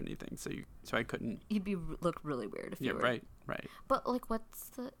partitions or anything, so I couldn't. You'd look really weird if you were. Right. But like,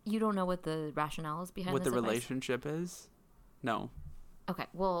 you don't know what the rationale is behind what this the advice? Relationship is? No. Okay,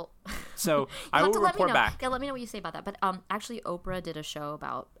 well, so I will report back. Yeah, let me know what you say about that. But actually, Oprah did a show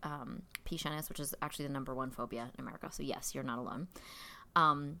about pee shyness, which is actually the #1 phobia in America. So yes, you're not alone.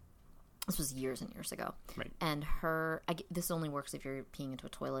 This was years and years ago. Right. And this only works if you're peeing into a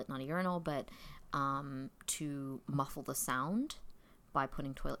toilet, not a urinal, but to muffle the sound by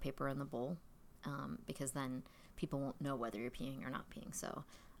putting toilet paper in the bowl, because then people won't know whether you're peeing or not peeing. So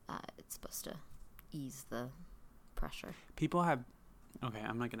it's supposed to ease the pressure. People have... Okay,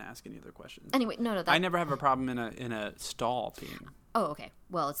 I'm not going to ask any other questions. Anyway, no. I never have a problem in a stall peeing. Oh, okay.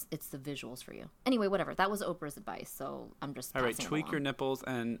 Well, it's the visuals for you. Anyway, whatever. That was Oprah's advice, so I'm just all right. Tweak your nipples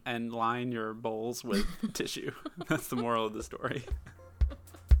and line your bowls with tissue. That's the moral of the story.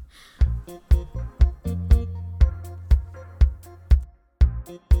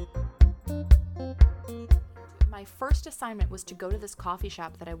 My first assignment was to go to this coffee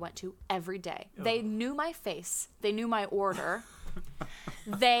shop that I went to every day. Oh. They knew my face. They knew my order.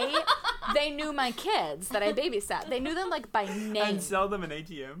 They knew my kids that I babysat. They knew them like by name. And sell them an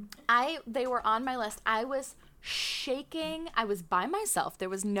ATM. They were on my list. I was shaking. I was by myself. There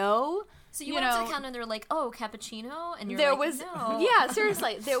was no. So you went up to the counter and they're like, "Oh, cappuccino," and you're no. Yeah,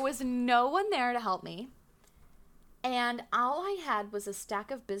 seriously, there was no one there to help me. And all I had was a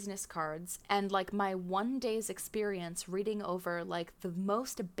stack of business cards and like my one day's experience reading over like the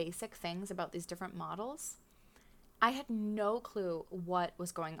most basic things about these different models. I had no clue what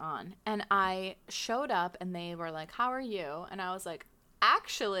was going on. And I showed up and they were like, "How are you?" And I was like,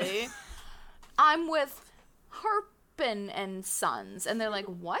 "Actually, I'm with and Sons. And they're like,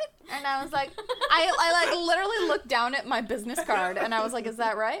 what? And I was like, I like literally looked down at my business card and I was like, is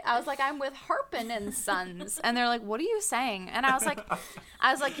that right? I was like, I'm with Harpen and Sons. And they're like, what are you saying? And I was like,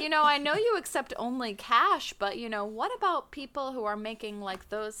 I know you accept only cash, but what about people who are making like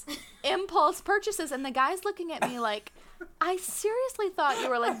those impulse purchases? And the guy's looking at me like, I seriously thought you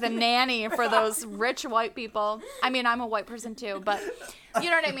were like the nanny for those rich white people. I mean, I'm a white person too, but you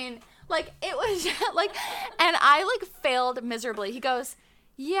know what I mean? Like, it was like, and I like failed miserably. He goes,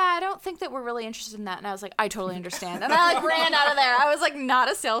 yeah, I don't think that we're really interested in that. And I was like, I totally understand. And I like ran out of there. I was like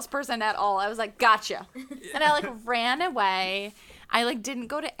not a salesperson at all. I was like, gotcha. And I like ran away. I like didn't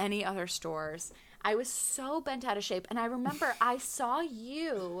go to any other stores. I was so bent out of shape. And I remember I saw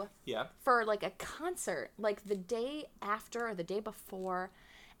you for like a concert, like the day after or the day before.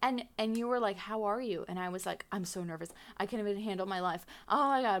 And you were like, how are you? And I was like, I'm so nervous. I can't even handle my life. Oh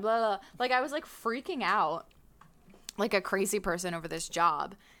my God, blah, blah. Like I was like freaking out like a crazy person over this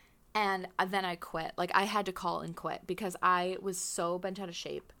job. And then I quit. Like I had to call and quit because I was so bent out of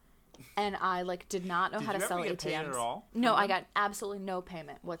shape. And I like did not know how to sell ATMs. Did you ever get paid at all? No, I got absolutely no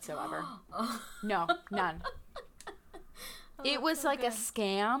payment whatsoever. No, none. It was so like good. A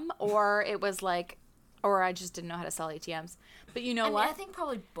scam, or it was like, or I just didn't know how to sell ATMs. But you know what? I think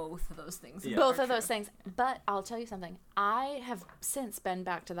probably both of those things. Yeah. Both of those things. But I'll tell you something. I have since been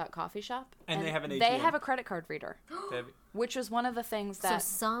back to that coffee shop. And they have an ATM. They have a credit card reader. Which was one of the things that...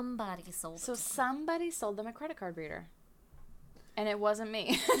 So somebody sold them a credit card reader. And it wasn't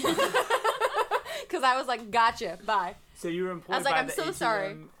me. Because I was like, gotcha, bye. So you were employed by the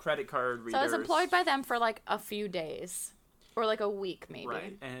ATM credit card readers. So I was employed by them for like a few days. Or like a week, maybe.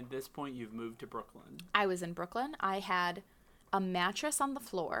 Right. And at this point, you've moved to Brooklyn. I was in Brooklyn. I had a mattress on the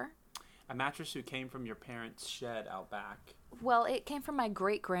floor. A mattress who came from your parents' shed out back. Well, it came from my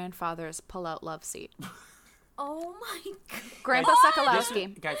great-grandfather's pull-out love seat. Oh my God. Grandpa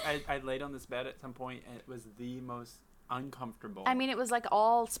Sokolowski. Guys, I laid on this bed at some point, and it was the most uncomfortable. I mean, it was like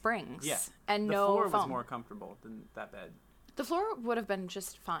all springs. Yeah. And the no floor foam. Was more comfortable than that bed. The floor would have been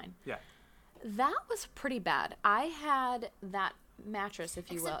just fine. Yeah. That was pretty bad. I had that mattress,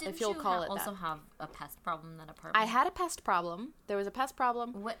 if you will, if you'll call it that. Also have a pest problem in that apartment? I had a pest problem. There was a pest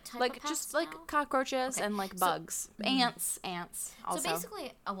problem. What type like of pest? Just like cockroaches and like bugs. Ants also. So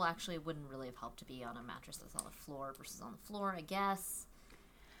basically, well, actually, it wouldn't really have helped to be on a mattress that's on the floor versus on the floor, I guess.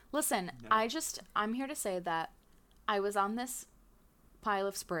 Listen, no. I'm here to say that I was on this pile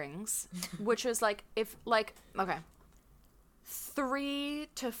of springs, which was like, 3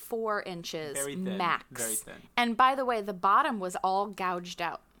 to 4 inches very thin, max. Very thin. And by the way, the bottom was all gouged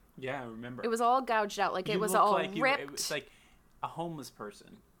out. Yeah, I remember. It was all gouged out. Like, it was all ripped. It was like a homeless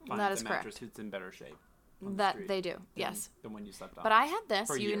person finds a mattress who's in better shape. That they do, yes. The one you slept on. But I had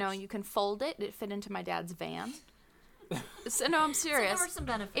this, you can fold it. It fit into my dad's van. So, no, I'm serious. So there were some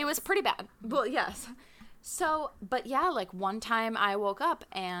benefits. It was pretty bad. Well, yes. So, but yeah, like one time I woke up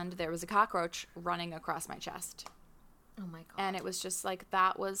and there was a cockroach running across my chest. Oh my God. And it was just like,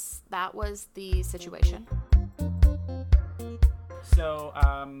 that was the situation. So,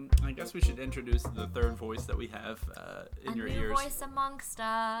 I guess we should introduce the third voice that we have in your ears. A new voice amongst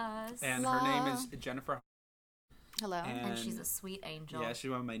us. And her name is Jennifer. Hello. And she's a sweet angel. Yeah, she's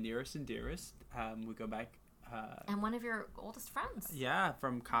one of my nearest and dearest. We go back. And one of your oldest friends. Yeah,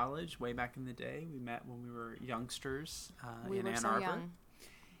 from college, way back in the day. We met when we were youngsters in Ann Arbor. Young.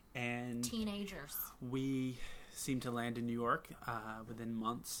 And teenagers. We seemed to land in New York within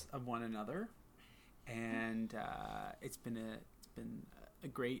months of one another. And it's been a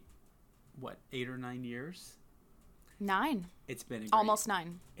great, 8 or 9 years? 9. It's been almost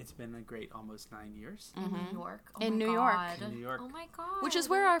 9. It's been a great almost 9 years. In New York. Oh in New God. York. In New York. Oh my God. Which is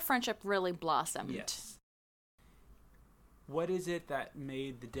where our friendship really blossomed. Yes. What is it that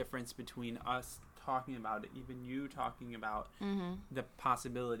made the difference between us talking about it, even you talking about the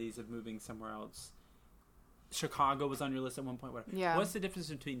possibilities of moving somewhere else? Chicago was on your list at one point. Yeah. What's the difference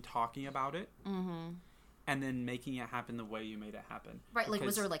between talking about it and then making it happen the way you made it happen? Right. Like,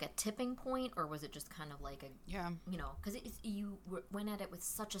 was there like a tipping point, or was it just kind of like because you went at it with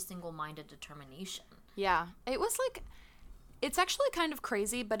such a single-minded determination. Yeah. It was like, it's actually kind of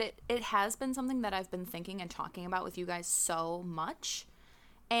crazy, but it has been something that I've been thinking and talking about with you guys so much.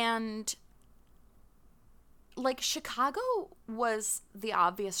 And like, Chicago was the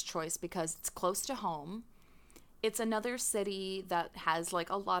obvious choice because it's close to home. It's another city that has like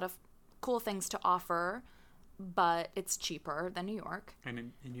a lot of cool things to offer, but it's cheaper than New York.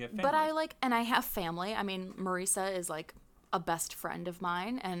 And you have family. But I have family. I mean, Marisa is like a best friend of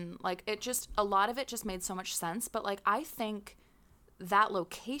mine, and like a lot of it just made so much sense. But like, I think that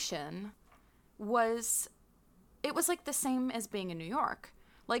location was it was like the same as being in New York.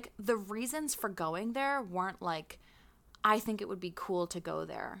 Like, the reasons for going there weren't like, I think it would be cool to go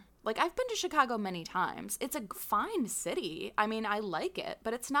there. Like, I've been to Chicago many times. It's a fine city. I mean, I like it,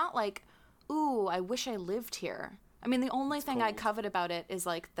 but it's not like, ooh, I wish I lived here. I mean, the only thing I covet about it is,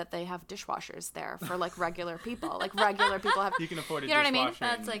 like, that they have dishwashers there for, like, regular people. Like, regular people have... You can afford a you know dishwasher. What I mean?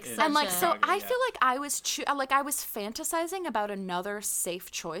 That's, like, in such And, like, a- so I yeah. feel like I was fantasizing about another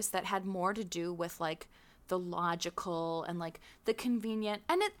safe choice that had more to do with, like, the logical and, like, the convenient.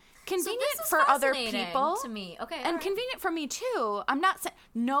 And it... Convenient this is for other fascinating people. to me. Okay, And alright. convenient for me, too. I'm not saying...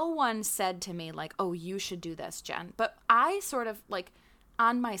 No one said to me, like, oh, you should do this, Jen. But I sort of, like...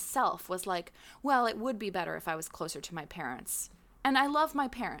 on myself was like, well, it would be better if I was closer to my parents. And I love my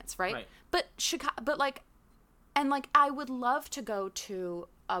parents, right? Right. But I would love to go to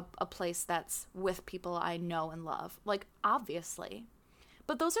a place that's with people I know and love. Like, obviously.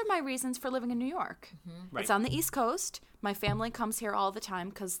 But those are my reasons for living in New York. Mm-hmm. Right. It's on the East Coast. My family comes here all the time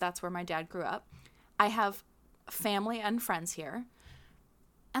because that's where my dad grew up. I have family and friends here.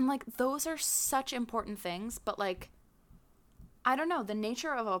 And, like, those are such important things. But, like, I don't know, the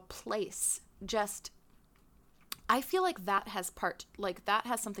nature of a place just, I feel like that has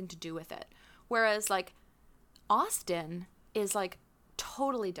something to do with it. Whereas, like, Austin is, like,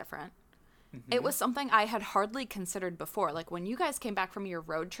 totally different. Mm-hmm. It was something I had hardly considered before. Like, when you guys came back from your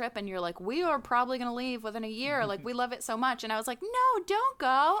road trip and you're like, we are probably going to leave within a year. Like, we love it so much. And I was like, no, don't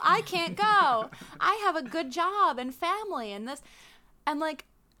go. I can't go. I have a good job and family and this. And, like,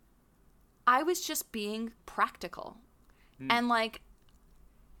 I was just being practical. And, like,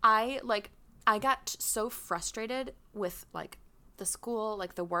 I got so frustrated with, like, the school,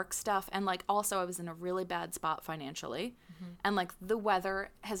 like, the work stuff. And, like, also I was in a really bad spot financially. And, like, the weather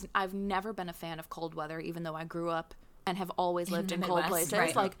I've never been a fan of cold weather, even though I grew up and have always lived in the cold Midwest,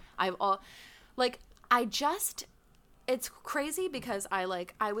 places. right. It's crazy because I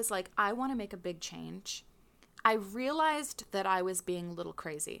was like, I want to make a big change. I realized that I was being a little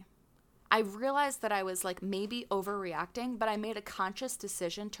crazy. I realized that I was, like, maybe overreacting, but I made a conscious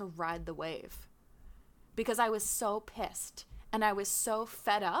decision to ride the wave because I was so pissed and I was so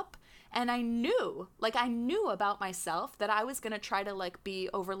fed up, and I knew about myself that I was going to try to, like, be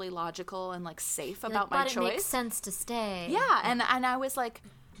overly logical and, like, safe about my but choice. it makes sense to stay. Yeah, and I was like,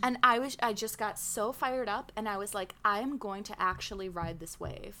 I just got so fired up, and I was like, I'm going to actually ride this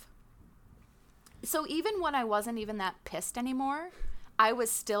wave. So even when I wasn't even that pissed anymore, I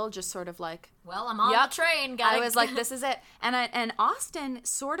was still just sort of like, Well, I'm on Yep. the train, I guys. was like, this is it. And Austin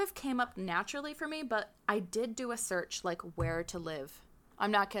sort of came up naturally for me, but I did do a search, like, where to live.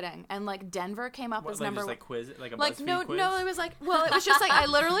 I'm not kidding. And, like, Denver came up What, as like, number just, like, quiz, like a like BuzzFeed quiz? no, it was like, well, it was just like, I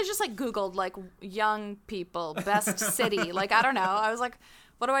literally just, like, Googled, like, young people, best city. Like, I don't know. I was like,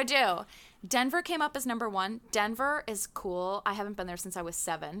 what do I do? Denver came up as number 1. Denver is cool. I haven't been there since I was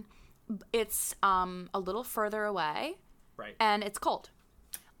 7. It's a little further away. Right. And it's cold.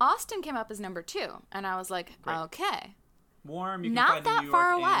 Austin came up as number 2, and I was like, Right. okay. Warm, you can Not find that in New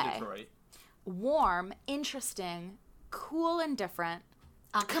far York and away. Detroit. Warm, interesting, cool and different.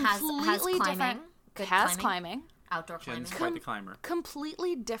 has Completely climbing. different. Good Has climbing. Outdoor climbing. Jen's quite the climber.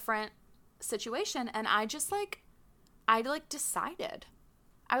 Completely different situation, and I just, like, decided.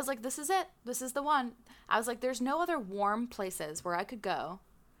 I was like, this is it. This is the one. I was like, there's no other warm places where I could go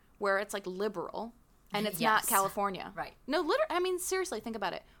where it's, like, liberal. And it's not Yes. California. Right. No, I mean, seriously, think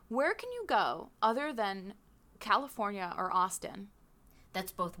about it. Where can you go other than California or Austin?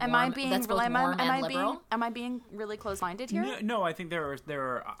 That's both Am warm. I being that's both am warm I and liberal. am I being really close-minded here? No, I think there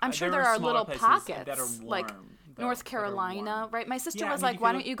are. I'm sure there there are smaller little places pockets, that are warm, like though, North that are Carolina, warm. right? My sister Yeah, was I mean, like, if "Why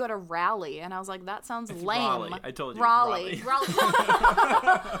you don't you go to Raleigh?" And I was like, "That sounds It's lame." Raleigh. I told you. Raleigh. It was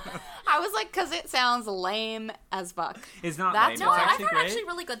I was like, "Cause it sounds lame as fuck." It's not That's lame. No, It's I've actually heard great. actually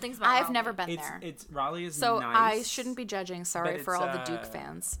really good things about. I've Raleigh. never been there, It's Raleigh is so nice. I shouldn't be judging. Sorry but for all it's, the Duke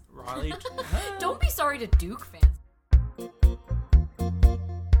fans. Raleigh. Don't be sorry to Duke fans.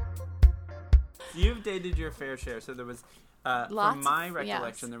 You've dated your fair share. So there was, Lots from my of-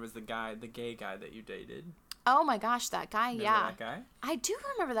 recollection, yes. there was the gay guy that you dated. Oh my gosh, that guy! Remember yeah, that guy? I do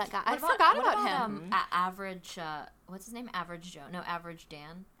remember that guy. I What forgot what about him. Average. What's his name? Average Joe. No, Average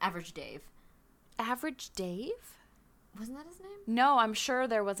Dan. Average Dave. Average Dave? Wasn't that his name? No, I'm sure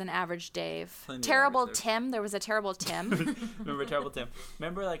there was an Average Dave. Plenty of Terrible Average Dave. Tim. There was a Terrible Tim. Remember Terrible Tim?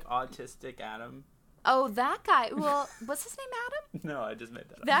 Remember, like, Autistic Adam? Oh, that guy. Well, what's his name? Adam? No, I just made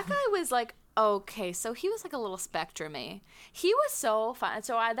that up. That guy was like, okay, so he was like a little spectrum-y. He was so fun.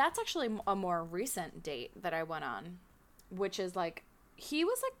 So that's actually a more recent date that I went on, which is like, he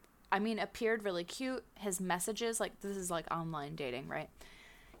was like, I mean, appeared really cute. His messages, like, this is like online dating, right?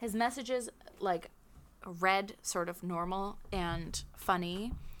 His messages, like, read sort of normal and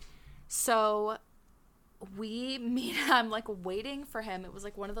funny. So we meet, I'm like waiting for him. It was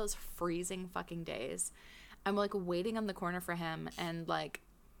like one of those freezing fucking days. I'm like waiting on the corner for him, and like,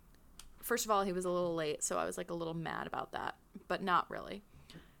 first of all, he was a little late, so I was like a little mad about that, but not really.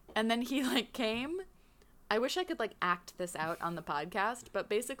 And then he like came. I wish I could like act this out on the podcast, but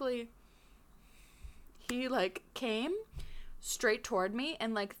basically he like came straight toward me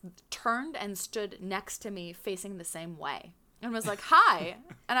and like turned and stood next to me facing the same way and was like, hi.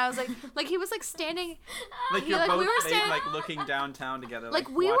 And I was like he was like standing, Like you're like, both we were standing- like looking downtown together. like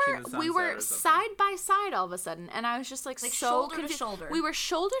Like we watching were the we sunset were or something. side by side all of a sudden, and I was just like so shoulder to confused. shoulder. We were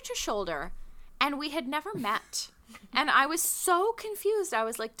shoulder to shoulder, and we had never met. And I was so confused. I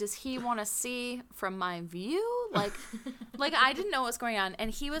was like, does he want to see from my view? Like I didn't know what was going on.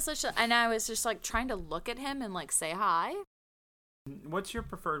 And he was such a, and I was just like trying to look at him and like say hi. What's your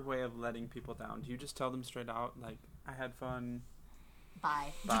preferred way of letting people down? Do you just tell them straight out, like, I had fun?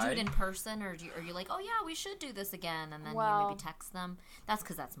 Bye. Do you do Bye. it in person, or are you like, oh yeah, we should do this again, and then you Well- maybe text them? That's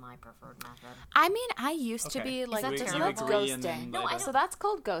because that's my preferred method. I mean, I used to Okay. be like, that so terrible? that's Agree and then ghosting. No, I So that's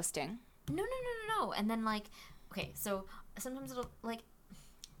called ghosting. No. And then like, okay, so sometimes it'll like,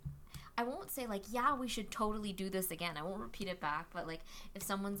 I won't say like, yeah, we should totally do this again. I won't repeat it back, but like, if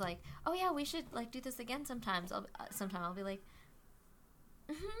someone's like, oh yeah, we should like do this again sometimes, I'll be like,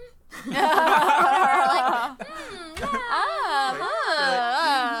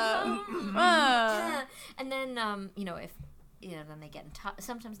 and then if then they get in touch.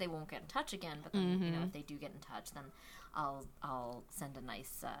 Sometimes they won't get in touch again, but then if they do get in touch, then I'll send a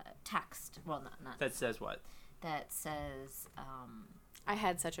nice text. Well, not That says what? that says I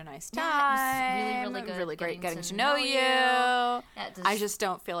had such a nice Yeah, time. it was really, really good Really great getting getting to to know know you. you. Yeah, I just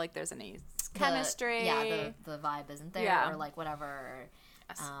don't feel like there's any chemistry. the vibe isn't there, Yeah. or like whatever.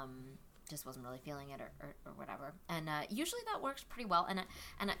 Yes. Just wasn't really feeling it, or whatever. And usually that works pretty well.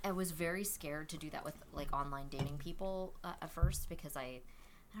 And I was very scared to do that with like online dating people at first, because I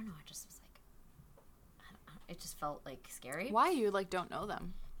don't know. I just was like, it just felt like scary. Why you like don't know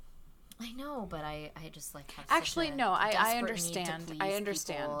them? I know, but I just like have Actually, such a no, I desperate understand. need to I please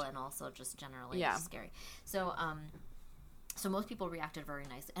understand. people, and also just generally Yeah. it's scary. So so most people reacted very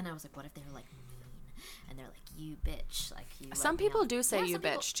nice, and I was like, what if they were like mean, and they're like, you bitch, like you. Some let me people out. do say Yeah, you some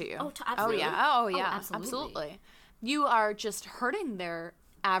people- bitch to you. Oh, Oh absolutely. yeah. Oh yeah. absolutely. Absolutely. You are just hurting their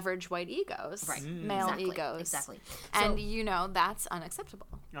average white egos, Right. Male Exactly, egos, exactly. And So- that's unacceptable.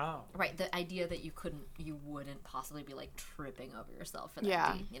 Oh. Right, the idea that you wouldn't possibly be like tripping over yourself for that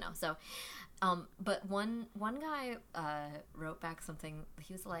Yeah. date, So, but one guy wrote back something.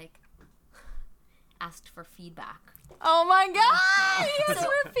 He was like, asked for feedback. Oh my god! Yes,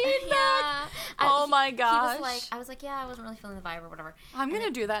 for feedback. Yeah. Oh my He gosh. was like, I was like, yeah, I wasn't really feeling the vibe or whatever. I'm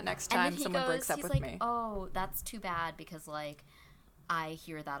gonna do that next And time then he someone goes, breaks up he's with like, me. oh, that's too bad, because like I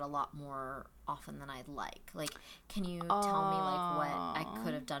hear that a lot more often than I'd like. Like, can you tell me like what I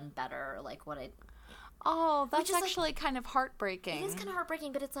could have done better, or like what I. Oh, that's is, like- actually kind of heartbreaking. It is kind of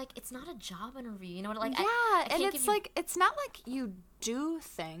heartbreaking, but it's like it's not a job interview. You know what? Like, Yeah, I and can't it's give you- like it's not like you do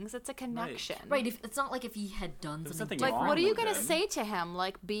things; it's a connection. right. If it's not like if he had done There's something nothing Like, wrong what are you with gonna them. say to him?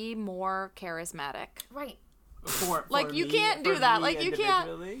 Like, be more charismatic. right. For Like, you me- can't do for that. me Like, you can't-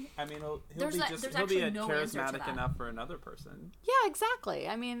 individually, I mean, he'll There's be a- just there's he'll be actually no answer to charismatic that. enough for another person. Yeah, exactly.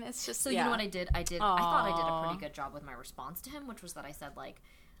 I mean, it's just So yeah. you know what I did? I thought I did a Aw. pretty good job with my response to him, which was that I said like,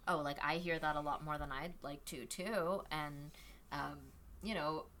 oh, like I hear that a lot more than I'd like to too, and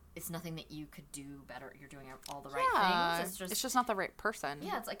it's nothing that you could do better. You're doing all the right Yeah, things. it's just not the right person.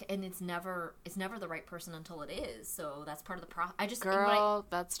 Yeah, it's like, and it's never the right person until it is. So that's part of the process. Girl,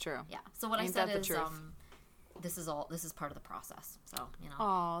 that's true. Yeah. So what I Ain't said that the is, truth? this is part of the process. So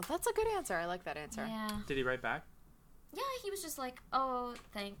Oh, that's a good answer. I like that answer. Yeah. Did he write back? Yeah. He was just like, oh,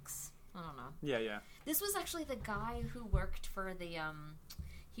 thanks. I don't know. Yeah. This was actually the guy who worked for the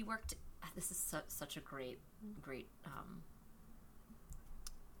he worked. This is such a great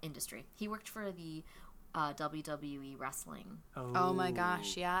industry. He worked for the WWE wrestling. Oh my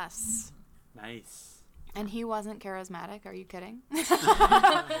gosh, yes. Nice. And he wasn't charismatic. Are you kidding?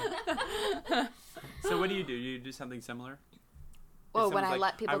 So what do? You do something similar? Oh, If when someone's I like,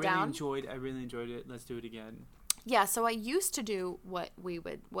 let people down? I really enjoyed it. Let's do it again. Yeah, so I used to do what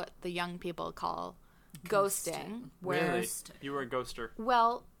the young people call ghosting, where Really? You were a ghoster.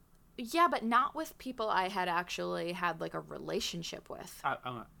 well, yeah, but not with people I had actually had like a relationship with.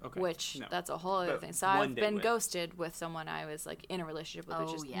 Okay. Which No. that's a whole other But thing. So one I've date been with. ghosted with someone I was like in a relationship with, which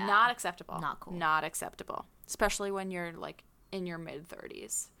Oh, is yeah. not acceptable. Not cool. Not acceptable, especially when you're like in your mid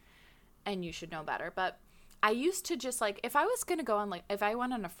 30s, and you should know better. But I used to just like if I was gonna go on if I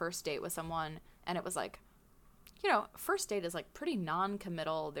went on a first date with someone, And it was like, you know, first date is like pretty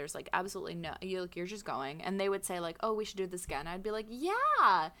non-committal. There's like absolutely no, you're just going. And they would say like, oh, we should do this again. I'd be like,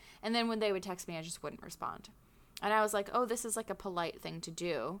 yeah. And then when they would text me, I just wouldn't respond. And I was like, oh, this is like a polite thing to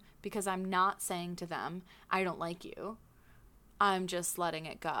do because I'm not saying to them, I don't like you. I'm just letting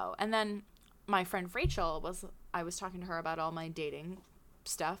it go. And then my friend Rachel I was talking to her about all my dating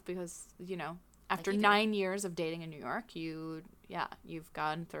stuff because, you know, after 9 years of dating in New York, you've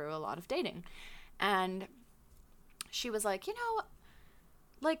gone through a lot of dating. And she was like, you know,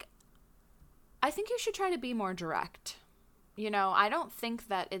 like, I think you should try to be more direct. You know, I don't think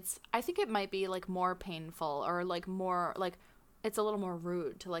that I think it might be like more painful or like more, like, it's a little more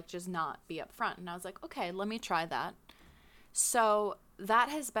rude to like just not be upfront. And I was like, okay, let me try that. So that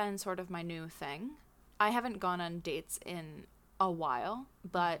has been sort of my new thing. I haven't gone on dates in a while,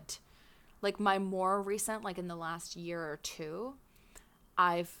 but like my more recent, like in the last year or two,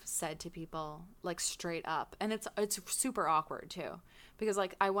 I've said to people like straight up, and it's super awkward too, because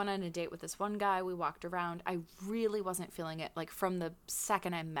like I went on a date with this one guy, we walked around, I really wasn't feeling it. Like from the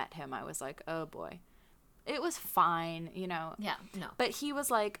second I met him, I was like, oh boy. It was fine, you know. Yeah, no. But he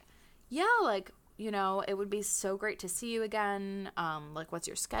was like, yeah, like, you know, it would be so great to see you again. Like, what's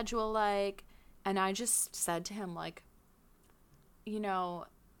your schedule like? And I just said to him, like, you know,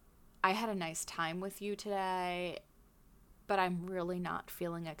 I had a nice time with you today, but I'm really not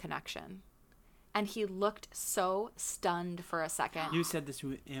feeling a connection. And he looked so stunned for a second. You said this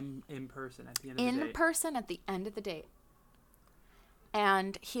to him in person at the end of the date. In person at the end of the date.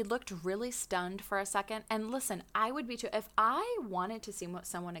 And he looked really stunned for a second. And listen, I would be too. If I wanted to see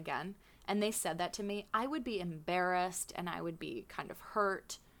someone again and they said that to me, I would be embarrassed and I would be kind of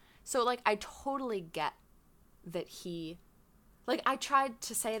hurt. So, like, I totally get that he... Like, I tried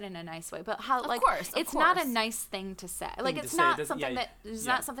to say it in a nice way, but how, like, it's not a nice thing to say. Like, it's not something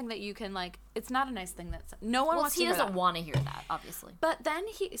not something that you can, like, it's not a nice thing that's, no one wants to hear that. He doesn't want to hear that, obviously. But then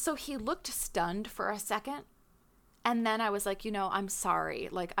he looked stunned for a second, and then I was like, you know, I'm sorry.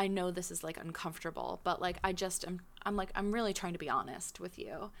 Like, I know this is, like, uncomfortable, but, like, I'm really trying to be honest with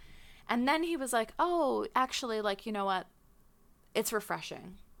you. And then he was like, oh, actually, like, you know what? It's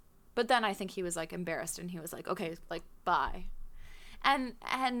refreshing. But then I think he was, like, embarrassed, and he was like, okay, like, bye. And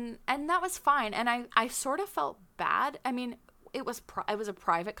that was fine. And I sort of felt bad. I mean, it was a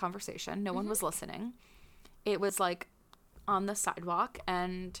private conversation. No one was listening. It was like on the sidewalk,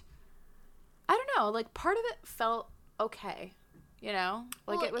 and I don't know, like part of it felt okay, you know?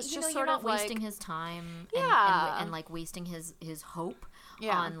 Like well, it was just know, sort you're of not like wasting his time Yeah. and like wasting his hope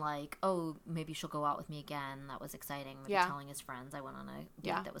Yeah. on like, oh, maybe she'll go out with me again. That was exciting. Maybe Yeah. telling his friends I went on a date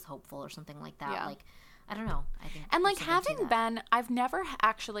Yeah. that was hopeful or something like that. Yeah. Like I don't know. I think And like there's something to having that. been, I've never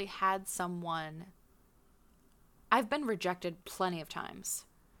actually had someone, I've been rejected plenty of times,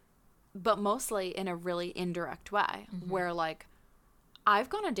 but mostly in a really indirect way where like I've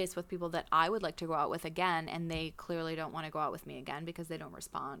gone on dates with people that I would like to go out with again, and they clearly don't want to go out with me again because they don't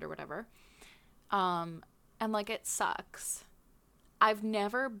respond or whatever. And like it sucks. I've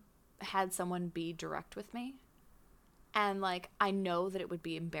never had someone be direct with me. And, like, I know that it would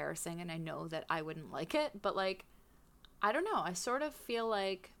be embarrassing and I know that I wouldn't like it. But, like, I don't know. I sort of feel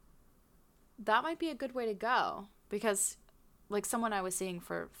like that might be a good way to go. Because, like, someone I was seeing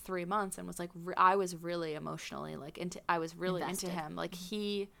for 3 months and was, like, I was really emotionally, like, I was really Invested. into him. Like,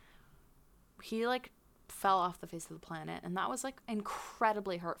 he, like, fell off the face of the planet. And that was, like,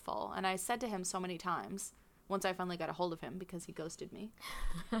 incredibly hurtful. And I said to him so many times, once I finally got a hold of him because he ghosted me.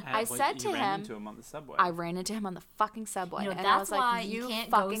 I said to you ran him, into him on the subway. I ran into him on the fucking subway. You know, and that's I was why like, you can't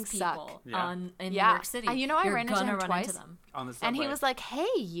fucking ghost suck. people Yeah. in Yeah. New York City. You know, I You're ran into gonna him run twice. into them. on the subway. And he was like, hey,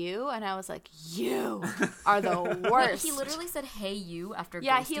 you. And I was like, you are the worst. He literally said, "Hey, you," after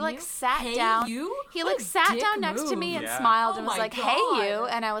Yeah, ghosting he like you? sat Hey, down. You? He What like a sat dick down next to me move. and Yeah. smiled Oh and was my like, hey, you. God.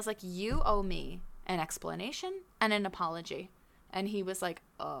 And I was like, you owe me an explanation and an apology. And he was like,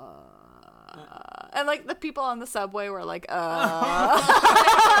 and like the people on the subway were like, If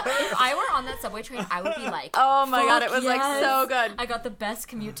I were on that subway train, I would be like, oh my God, it "Fuck was like yes. so good. I got the best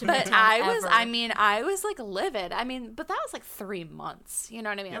commute to But Midtown I was ever." like livid. I mean, but that was like 3 months. You know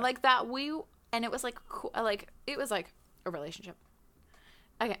what I mean? Yeah. Like that and it was like cool, like it was like a relationship.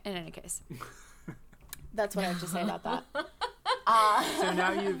 Okay, in any case, that's what I have to say about that. So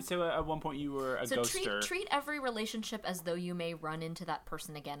now so at one point you were a So ghoster. treat every relationship as though you may run into that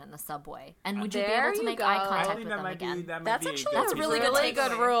person again in the subway, and would you be There able to you make go. eye I I contact think with that them might again? be that. That's might be actually a a good really, good really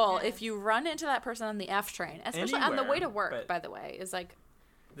good takeaway. rule. Yeah. If you run into that person on the F train, especially on the way to Anywhere, work, but- by the way, is like,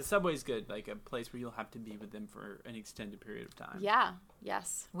 The subway's good, like a place where you'll have to be with them for an extended period of time. yeah,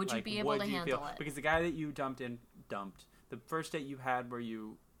 yes. Would you Like, be able what to do you handle feel? it? Because the guy that you dumped the first date you had where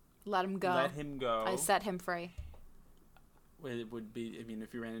you Let him go. Let him go. I set him free. It would be, I mean,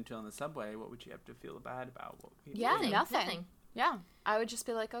 if you ran into it on the subway, what would you have to feel bad about? Yeah, Nothing. nothing. Yeah. I would just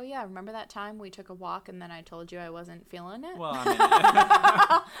be like, oh, yeah, remember that time we took a walk and then I told you I wasn't feeling it? Well, I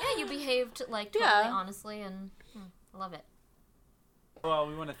mean, Yeah, you behaved like totally Yeah. honestly, and I love it. well,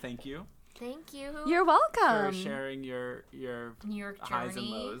 we want to thank you Thank you. You're for welcome. sharing your New York journey. highs and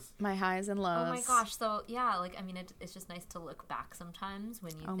lows. My highs and lows. Oh my gosh! So yeah, like I mean, it's just nice to look back sometimes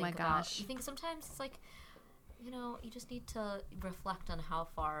when you Oh think my about. gosh. You think sometimes it's like, you know, you just need to reflect on how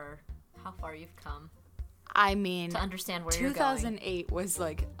far you've come I mean, to understand where you're going. 2008 was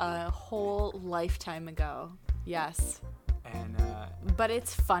like a whole lifetime ago. Yes. And But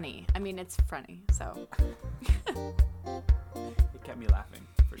it's funny. I mean, it's funny. So, it kept me laughing,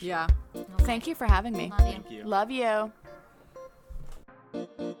 for sure. yeah. Thank you for having me. Love you. Thank you. Love you.